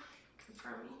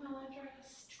 confirm email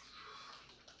address.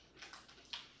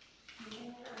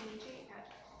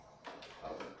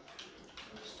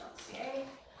 .ca.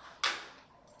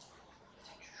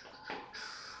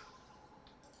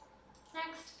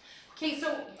 Next. Okay, so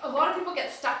a lot of people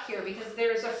get stuck here because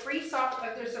there's a free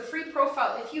there's a free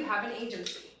profile if you have an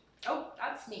agency. Oh,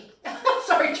 that's me.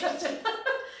 Sorry, Tristan.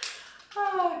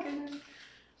 Oh goodness.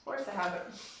 Force the habit.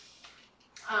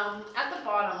 At the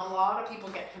bottom, a lot of people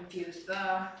get confused.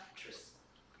 I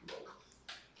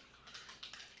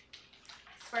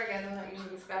swear guys, I'm not usually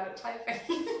this bad at typing.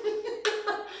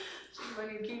 Just my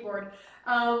new keyboard.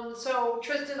 So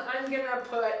Tristan, I'm gonna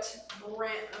put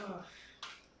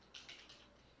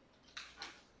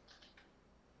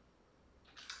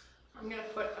I'm gonna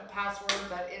put a password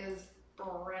that is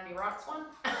Brandi Rocks one.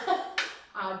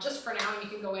 Just for now, you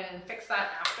can go in and fix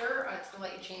that after. It's gonna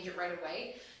let you change it right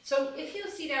away. So if you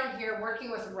see down here,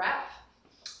 working with rep,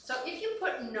 so if you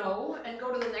put no and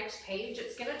go to the next page,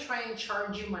 it's gonna try and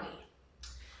charge you money.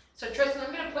 So Tristan,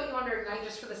 I'm gonna put you under Ignite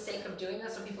just for the sake of doing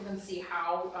this so people can see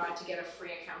how to get a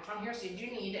free account on here. So you do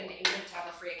need an agent to have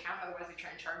a free account, otherwise they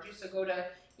try and charge you. So go to,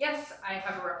 yes, I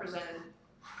have a represented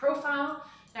profile.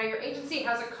 Now your agency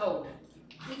has a code.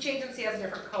 Each agency has a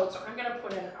different code, so I'm gonna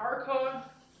put in our code.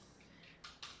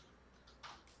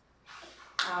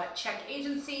 Check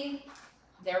agency.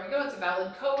 There we go, it's a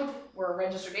valid code. We're a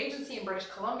registered agency in British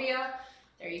Columbia.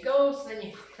 There you go, so then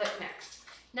you click next.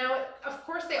 Now, of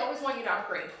course, they always want you to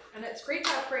upgrade, and it's great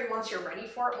to upgrade once you're ready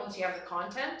for it, once you have the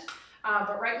content.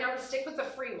 But right now, to stick with the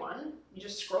free one, you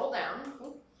just scroll down.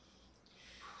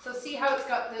 So see how it's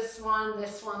got this one,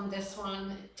 this one, this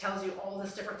one. It tells you all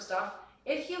this different stuff.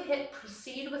 If you hit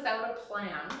proceed without a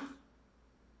plan,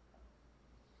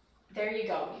 there you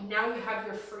go. Now you have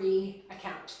your free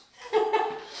account.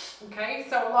 Okay,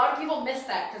 so a lot of people miss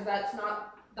that because that's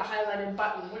not the highlighted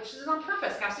button, which is on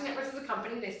purpose. Casting Networks is a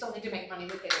company, they still need to make money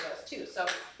to pay the bills too. So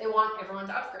they want everyone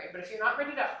to upgrade. But if you're not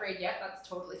ready to upgrade yet, that's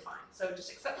totally fine. So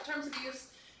just accept the terms of use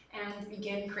and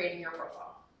begin creating your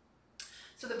profile.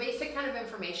 So the basic kind of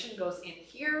information goes in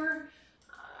here.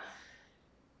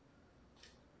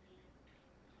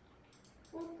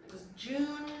 It was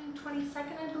June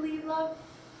 22nd, I believe, love.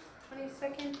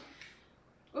 22nd.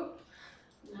 Oop.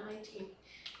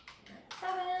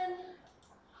 1997.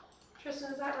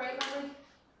 Tristan, is that right, lovely?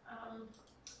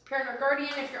 Parent or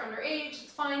guardian, if you're underage,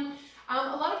 it's fine.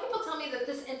 A lot of people tell me that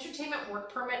this entertainment work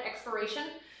permit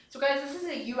expiration. So guys, this is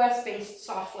a US-based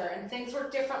software and things work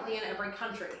differently in every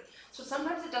country. So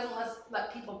sometimes it doesn't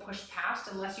let people push past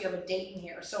unless you have a date in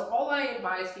here. So all I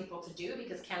advise people to do,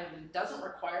 because Canada doesn't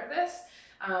require this,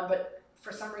 but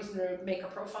for some reason to make a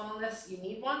profile on this, you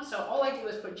need one. So all I do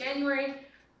is put January,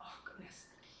 oh goodness,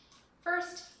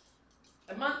 1st,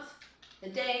 the month, the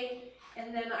day,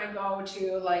 and then I go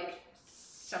to like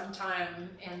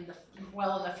sometime in the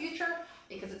future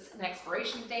because it's an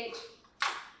expiration date.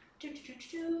 Just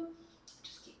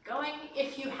keep going.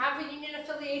 If you have a union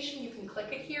affiliation, you can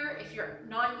click it here. If you're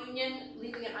non-union,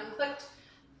 leaving it unclicked.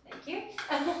 Thank you.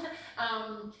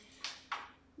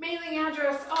 Mailing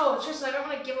address. Oh, it's just I don't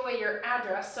want to give away your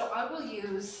address, so I will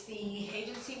use the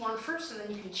agency one first, and then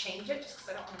you can change it, just because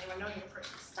I don't want anyone knowing your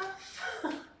personal stuff.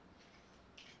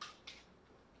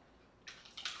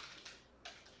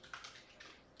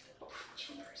 Oh,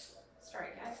 cheapers.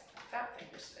 Sorry, guys. Fat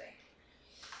fingers today.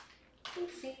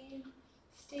 Let's see.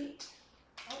 State.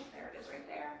 Oh, there it is right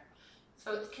there. So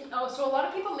So it's, so a lot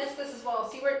of people miss this as well.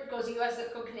 See where it goes US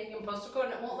zip code, Canadian postal code,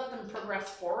 and it won't let them progress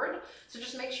forward. So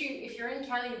just make sure if you're in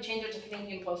Canada, you change it to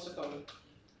Canadian postal code.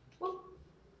 Whoop.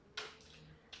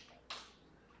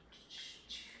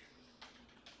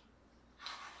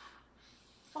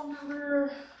 Phone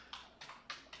number.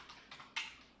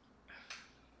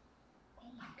 Oh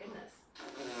my goodness.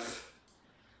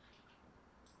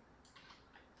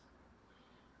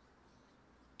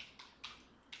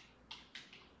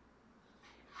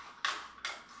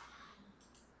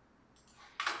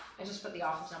 I just put the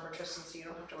office number, Tristan, so you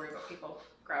don't have to worry about people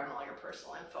grabbing all your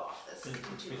personal info off this. You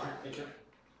keep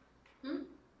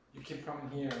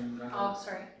coming here and you're Oh,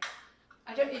 sorry.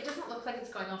 It doesn't look like it's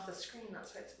going off the screen,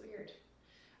 that's why it's weird.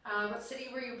 What city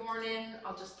were you born in?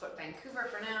 I'll just put Vancouver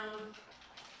for now.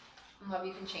 And love,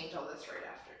 you can change all this right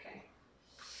after, okay?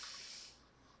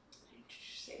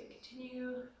 Save and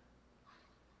continue.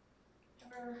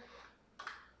 Never.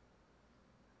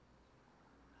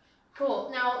 Cool.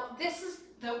 Now, this is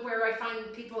where I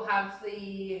find people have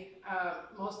the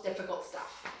most difficult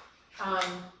stuff.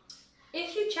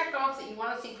 If you check off that you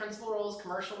want to see principal roles,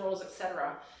 commercial roles,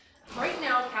 etc., right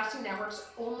now Casting Networks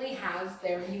only has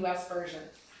their US version,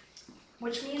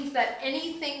 which means that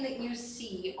anything that you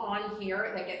see on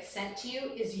here that gets sent to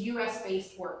you is US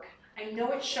based work. I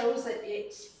know it shows that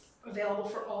it's available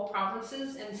for all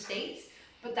provinces and states,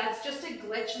 but that's just a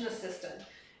glitch in the system.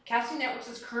 Casting Networks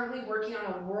is currently working on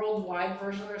a worldwide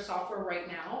version of their software right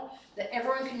now that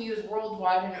everyone can use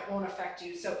worldwide and it won't affect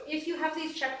you. So if you have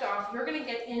these checked off, you're going to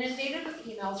get inundated with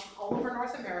emails from all over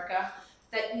North America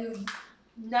that you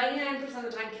 99% of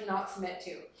the time cannot submit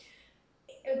to.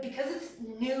 Because it's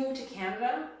new to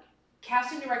Canada,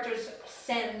 casting directors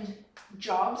send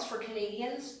jobs for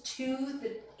Canadians to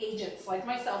the agents like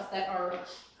myself that are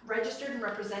registered and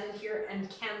represented here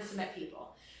and can submit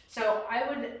people. So I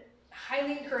would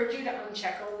highly encourage you to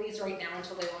uncheck all these right now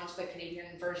until they launch the Canadian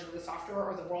version of the software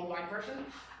or the worldwide version.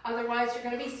 Otherwise, you're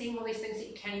going to be seeing all these things that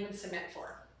you can't even submit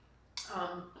for.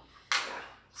 Yeah.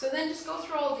 So then just go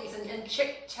through all of these and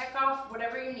check off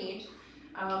whatever you need.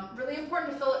 Really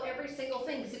important to fill out every single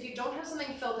thing, because if you don't have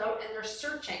something filled out and they're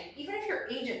searching, even if your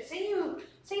agent, say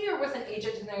you're with an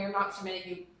agent and they're not submitting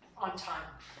you on time.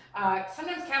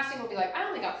 Sometimes casting will be like, I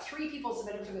only got 3 people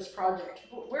submitted for this project.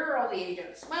 Where are all the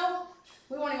agents? Well,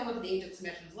 we won't even look at the agent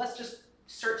submissions. Let's just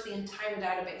search the entire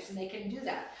database, and they can do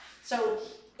that. So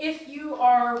if you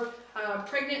are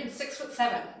pregnant and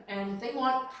 6'7", and they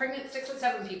want pregnant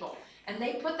 6'7" people, and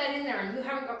they put that in there, and you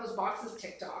haven't got those boxes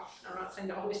ticked off. I'm not saying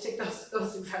to always tick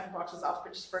those exact boxes off,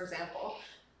 but just for example.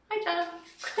 Hi, John.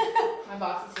 My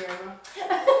boss is here.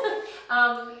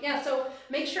 Yeah, so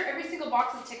make sure every single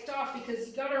box is ticked off, because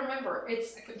you got to remember,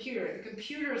 it's a computer. The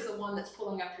computer is the one that's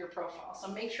pulling up your profile. So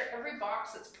make sure every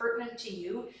box that's pertinent to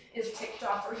you is ticked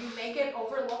off, or you may get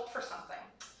overlooked for something.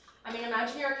 I mean,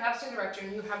 imagine you're a casting director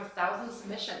and you have 1,000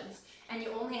 submissions, and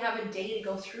you only have a day to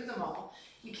go through them all.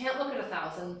 You can't look at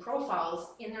 1,000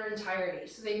 profiles in their entirety.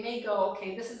 So they may go,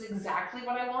 okay, this is exactly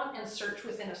what I want, and search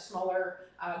within a smaller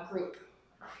group.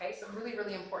 Okay, so really,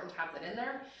 really important to have that in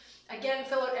there. Again,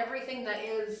 fill out everything that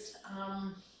is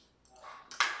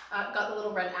got the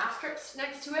little red asterisk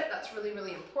next to it. That's really,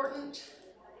 really important.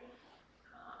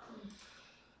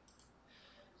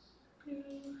 Can't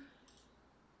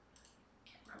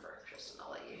remember, Tristan,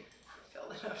 I'll let you fill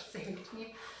that out, save it to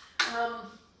me.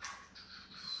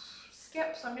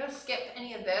 Skip, so I'm going to skip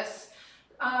any of this.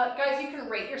 Guys, you can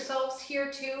rate yourselves here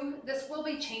too. This will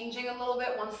be changing a little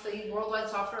bit once the worldwide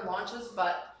software launches,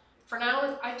 but for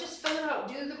now, I just fill it out.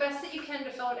 Do the best that you can to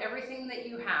fill out everything that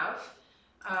you have.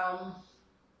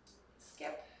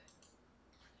 Skip.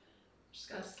 Just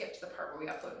going to skip to the part where we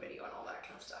upload video and all that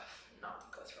kind of stuff. Not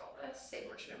go through all this. Save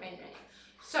merchant main menu.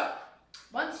 So,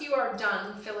 once you are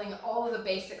done filling all of the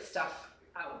basic stuff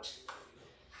out,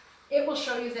 it will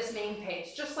show you this main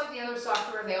page. Just like the other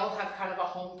software, they all have kind of a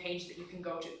home page that you can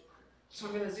go to. So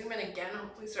I'm going to zoom in again,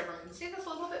 hopefully so everyone can see this a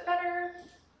little bit better.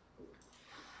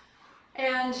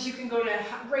 And you can go to,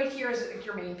 right here is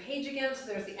your main page again, so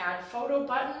there's the add photo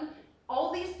button.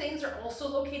 All these things are also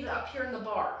located up here in the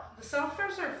bar. The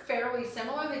softwares are fairly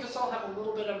similar, they just all have a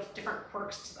little bit of different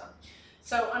quirks to them.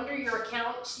 So under your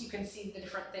account, you can see the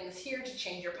different things here to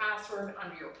change your password.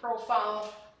 Under your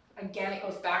profile, again, it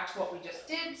goes back to what we just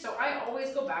did, so I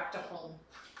always go back to home.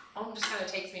 Home just kind of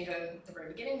takes me to the very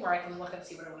beginning where I can look and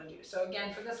see what I want to do. So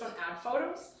again, for this one, add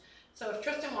photos. So if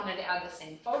Tristan wanted to add the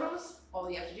same photos,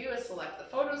 all you have to do is select the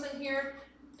photos in here,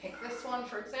 pick this one,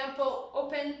 for example,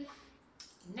 open,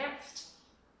 next.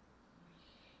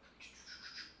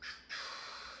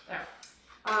 There.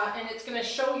 And it's going to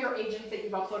show your agent that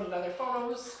you've uploaded other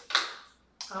photos.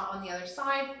 On the other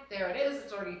side, there it is,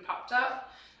 it's already popped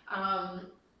up.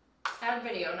 Add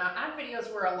video. Now add video is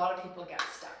where a lot of people get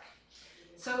stuck.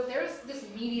 So there's this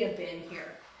media bin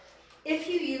here. If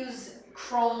you use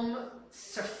Chrome,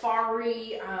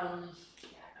 Safari,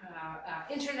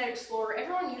 Internet Explorer,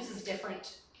 everyone uses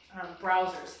different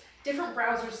browsers. Different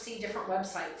browsers see different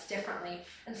websites differently,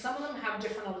 and some of them have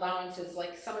different allowances,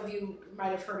 like some of you might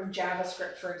have heard of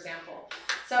JavaScript, for example.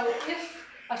 So if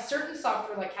a certain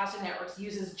software like Casting Networks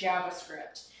uses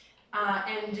JavaScript,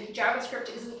 and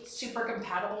JavaScript isn't super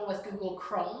compatible with Google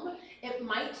Chrome, it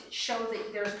might show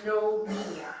that there's no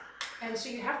media. And so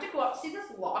you have to go up, see this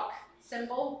lock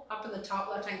symbol up in the top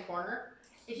left-hand corner?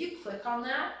 If you click on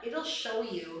that, it'll show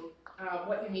you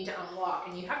what you need to unlock.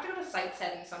 And you have to go to site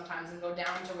settings sometimes and go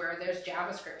down to where there's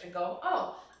JavaScript and go,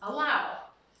 oh, allow.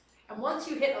 And once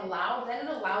you hit allow, then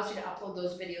it allows you to upload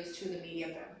those videos to the media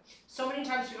bin. So many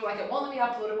times people are like, it won't let me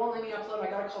upload, it won't let me upload, I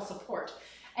gotta call support.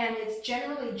 And it's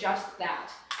generally just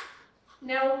that.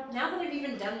 Now that I've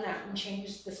even done that and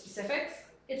changed the specifics,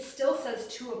 it still says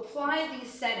to apply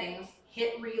these settings,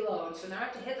 hit reload. So now I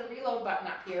have to hit the reload button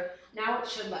up here. Now it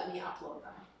should let me upload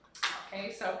them.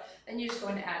 Okay, so then you just go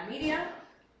into add media.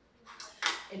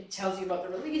 It tells you about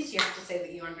the release. You have to say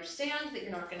that you understand that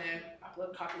you're not going to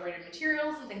upload copyrighted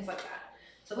materials and things like that.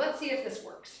 So let's see if this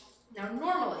works. Now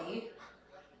normally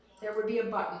there would be a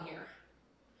button here.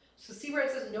 So see where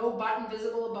it says no button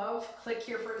visible above? Click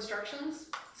here for instructions.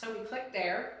 So we click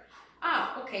there.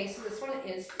 Ah, okay, so this one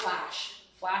is Flash.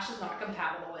 Flash is not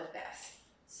compatible with this.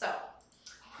 So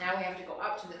now we have to go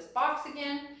up to this box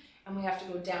again, and we have to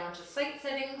go down to site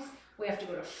settings. We have to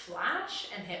go to Flash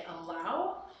and hit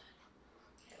allow.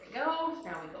 There we go.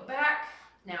 Now we go back.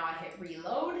 Now I hit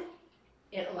reload.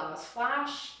 It allows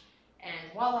Flash, and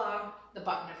voila, the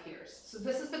button appears. So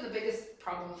this has been the biggest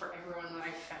problem for everyone that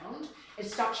I've found. It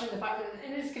stopped showing the button,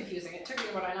 and it is confusing. It took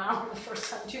me about an hour the first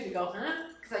time too to go, huh?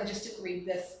 Because I just didn't read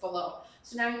this below.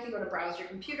 So now you can go to browse your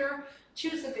computer,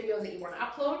 choose the video that you want to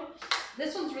upload.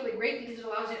 This one's really great because it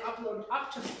allows you to upload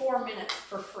up to 4 minutes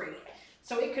for free.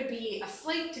 So it could be a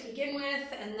slate to begin with,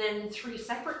 and then 3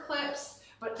 separate clips,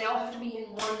 but they all have to be in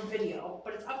one video.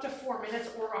 But it's up to 4 minutes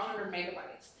or 100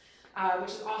 megabytes,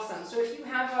 which is awesome. So if you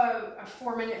have a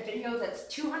 4-minute video that's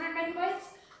 200 megabytes,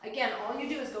 again, all you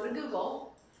do is go to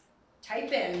Google,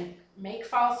 type in, make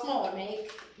file smaller,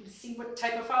 see what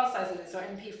type of file size it is, so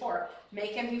MP4,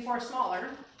 make MP4 smaller,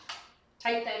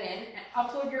 type that in, and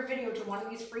upload your video to one of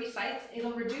these free sites.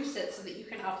 It'll reduce it so that you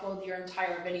can upload your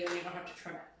entire video and you don't have to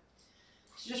trim it.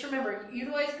 So just remember,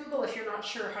 utilize Google if you're not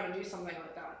sure how to do something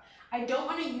like that. I don't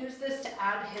want to use this to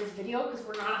add his video because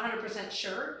we're not 100%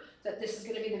 sure that this is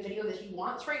going to be the video that he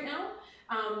wants right now.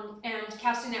 And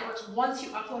Casting Networks, once you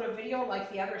upload a video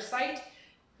like the other site,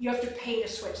 you have to pay to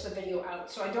switch the video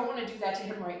out. So I don't want to do that to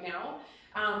him right now.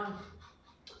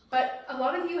 But a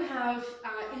lot of you have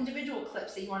individual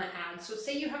clips that you want to add. So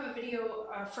say you have a video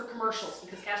for commercials,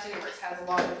 because Casting Networks has a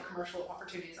lot of commercial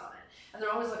opportunities on it. And they're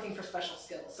always looking for special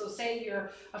skills. So say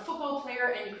you're a football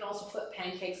player and you can also flip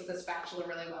pancakes with a spatula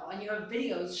really well. And you have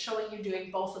videos showing you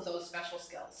doing both of those special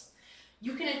skills.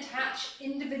 You can attach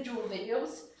individual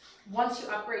videos once you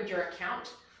upgrade your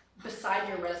account beside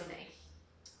your resume.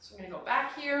 So I'm going to go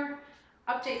back here,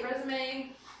 update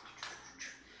resume.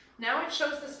 Now it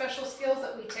shows the special skills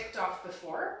that we ticked off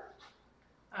before.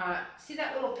 See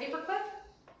that little paperclip?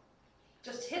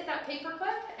 Just hit that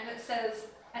paperclip and it says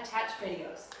attach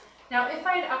videos. Now if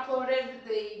I had uploaded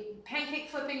the pancake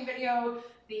flipping video,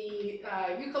 the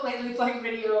ukulele playing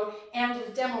video, and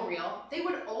his demo reel, they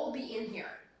would all be in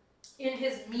here, in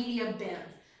his media bin.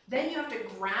 Then you have to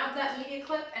grab that media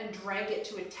clip and drag it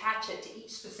to attach it to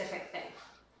each specific thing,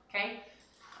 okay?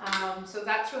 So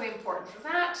that's really important for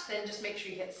that. Then just make sure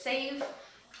you hit save.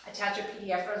 Attach a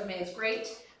PDF resume is great,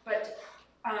 but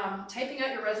typing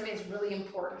out your resume is really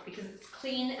important because it's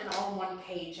clean and all on one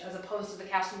page, as opposed to the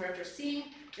casting director seeing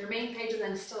your main page and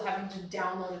then still having to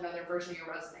download another version of your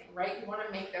resume, right? You want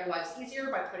to make their lives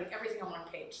easier by putting everything on one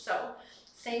page. So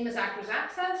same as Actors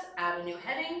Access, add a new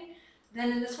heading.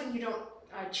 Then in this one, you don't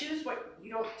choose what,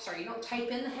 you don't type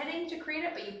in the heading to create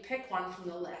it, but you pick one from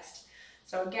the list.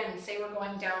 So again, say we're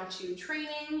going down to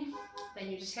training,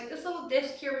 then you just hit this little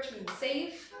disc here, which means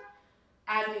save,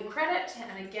 add a new credit,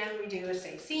 and again we do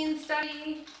say scene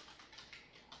study,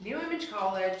 new image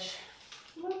college,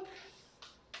 whoop,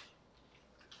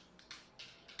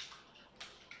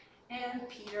 and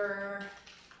Peter,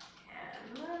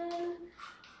 and then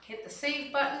hit the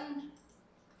save button.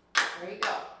 There you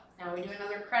go. Now we do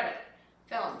another credit,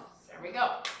 film, there we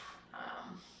go.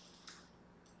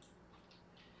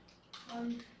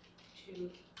 1, 2, 3. I'm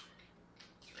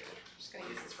just going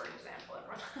to use this for an example,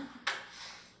 everyone.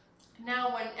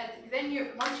 Now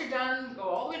once you're done, go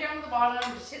all the way down to the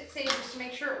bottom, just hit save just to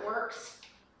make sure it works.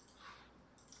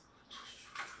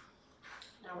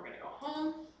 Now we're gonna go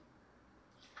home.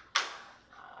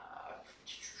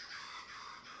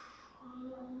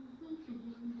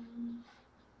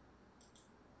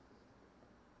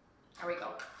 There we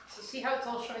go. So see how it's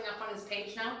all showing up on his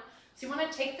page now? So you want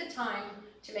to take the time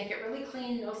to make it really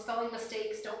clean, no spelling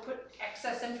mistakes, don't put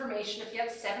excess information. If you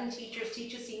have 7 teachers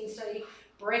teach a scene study,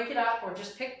 break it up or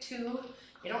just pick 2.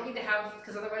 You don't need to have,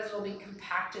 because otherwise it'll be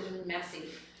compacted and messy.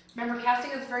 Remember,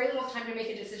 casting has very little time to make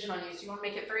a decision on you, so you want to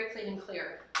make it very clean and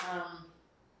clear.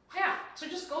 Yeah, so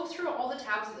just go through all the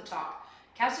tabs at the top.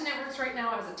 Casting Networks right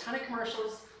now has a ton of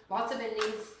commercials, lots of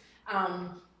indies.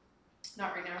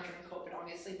 Not right now during COVID,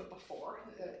 obviously, but before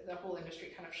the whole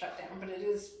industry kind of shut down. But it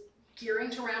is gearing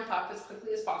to ramp up as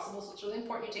quickly as possible, so it's really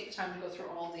important you take the time to go through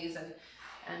all of these and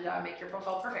make your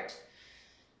profile perfect.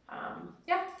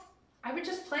 Yeah, I would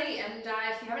just play, and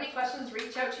if you have any questions,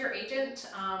 reach out to your agent,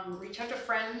 reach out to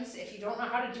friends. If you don't know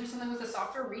how to do something with the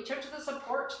software, reach out to the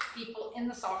support people in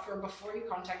the software before you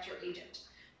contact your agent.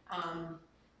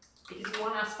 Because you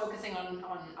want us focusing on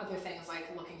other things like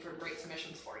looking for great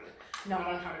submissions for you, not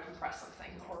on how to compress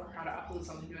something or how to upload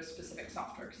something to a specific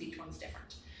software, because each one's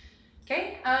different.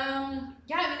 Okay, yeah,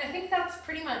 I mean, I think that's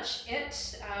pretty much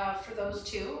it for those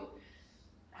 2.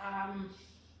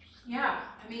 Yeah,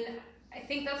 I mean, I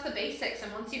think that's the basics,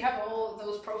 and once you have all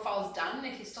those profiles done,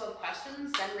 if you still have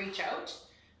questions, then reach out.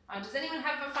 Does anyone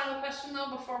have a final question though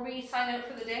before we sign out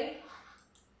for the day?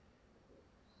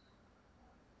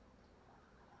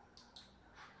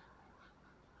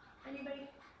 Anybody?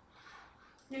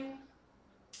 No?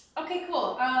 Okay,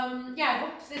 cool. Yeah, I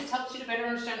hope this helps you to better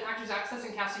understand Actors Access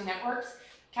and Casting Networks.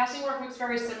 Casting Networks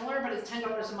very similar, but it's $10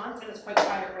 a month, and it's quite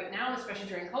quiet right now, especially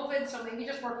during COVID, so maybe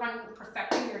just work on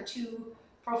perfecting your 2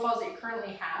 profiles that you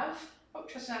currently have. Oh,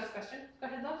 Tristan has a question. Go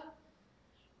ahead, love.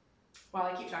 While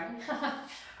I keep talking.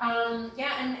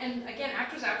 Yeah, and again,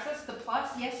 Actors Access, the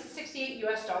plus, yes, it's $68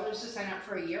 US to sign up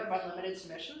for a year of unlimited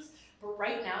submissions, but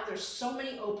right now there's so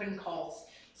many open calls.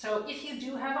 So if you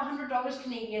do have $100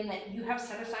 Canadian that you have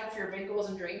set aside for your big goals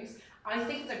and dreams, I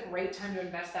think it's a great time to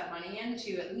invest that money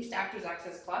into at least Actors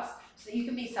Access Plus, so that you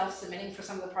can be self-submitting for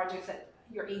some of the projects that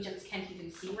your agents can't even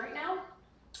see right now.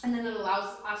 And then it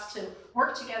allows us to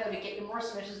work together to get you more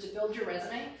submissions, to build your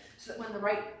resume, so that when the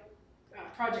right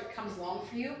project comes along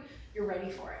for you, you're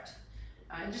ready for it.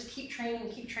 And just keep training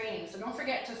and keep training. So don't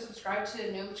forget to subscribe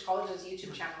to New English College's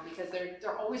YouTube channel, because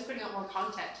they're always putting out more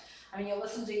content. I mean, you'll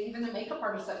listen to even the makeup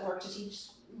artists that work to teach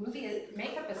movie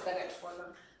makeup aesthetics for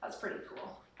them. That's pretty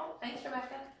cool. Oh, thanks,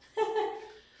 Rebecca.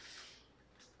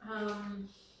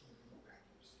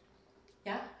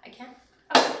 Yeah, I can.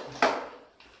 Okay.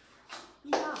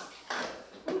 Yeah.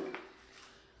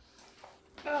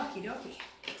 Okie dokie.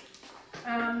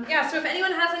 Yeah, so if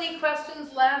anyone has any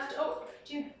questions left,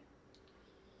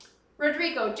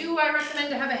 Rodrigo, do I recommend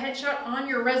to have a headshot on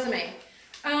your resume?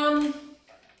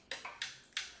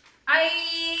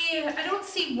 I don't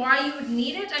see why you would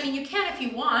need it. I mean, you can if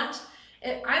you want.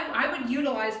 I would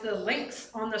utilize the links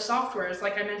on the softwares,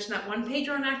 like I mentioned, that one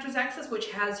pager on Actors Access,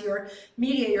 which has your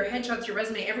media, your headshots, your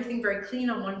resume, everything very clean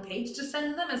on one page to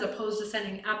send them, as opposed to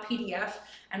sending a PDF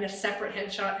and a separate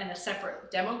headshot and a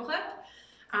separate demo clip.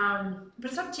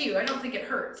 But it's up to you. I don't think it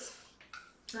hurts.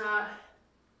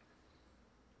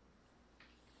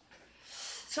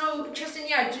 So Tristan,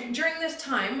 yeah, during this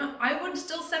time, I would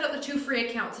still set up the 2 free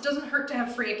accounts. It doesn't hurt to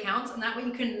have free accounts, and that way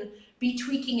you can be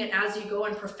tweaking it as you go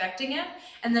and perfecting it,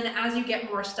 and then as you get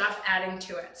more stuff, adding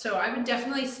to it. So I would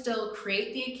definitely still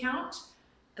create the account,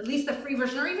 at least the free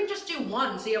version, or even just do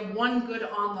 1, so you have 1 good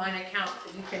online account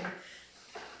that you can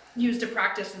use to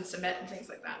practice and submit and things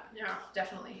like that. Yeah,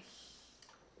 definitely.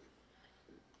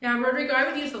 Yeah, Rodrigo, I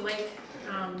would use the link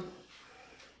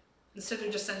instead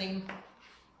of just sending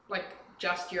like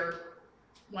just your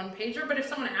 1 pager, but if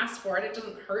someone asks for it, it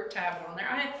doesn't hurt to have it on there.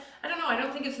 I don't know, I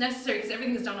don't think it's necessary because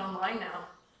everything's done online now.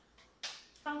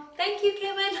 Oh, thank you,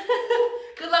 Kevin.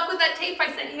 Good luck with that tape I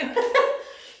sent you.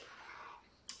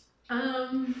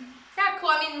 Yeah, cool.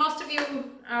 I mean, most of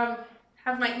you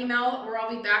have my email, or I'll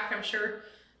be back, I'm sure,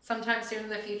 sometime soon in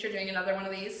the future doing another one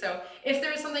of these. So if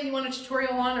there is something you want a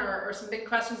tutorial on, or some big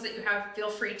questions that you have, feel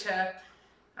free to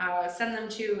send them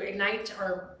to Ignite.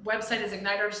 Our website is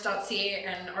igniteartist.ca,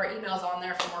 and our email's on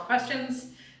there for more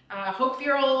questions. Hope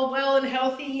you're all well and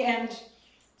healthy, and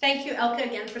thank you, Elka,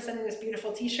 again for sending this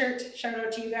beautiful t-shirt. Shout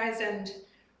out to you guys, and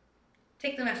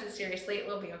take the message seriously. It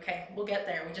will be okay. We'll get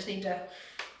there. We just need to,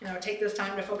 take this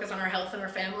time to focus on our health and our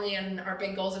family and our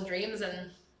big goals and dreams,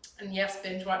 and yes,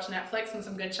 binge watch Netflix and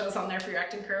some good shows on there for your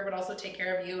acting career, but also take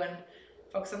care of you and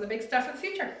focus on the big stuff for the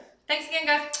future. Thanks again,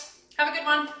 guys. Have a good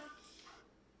one.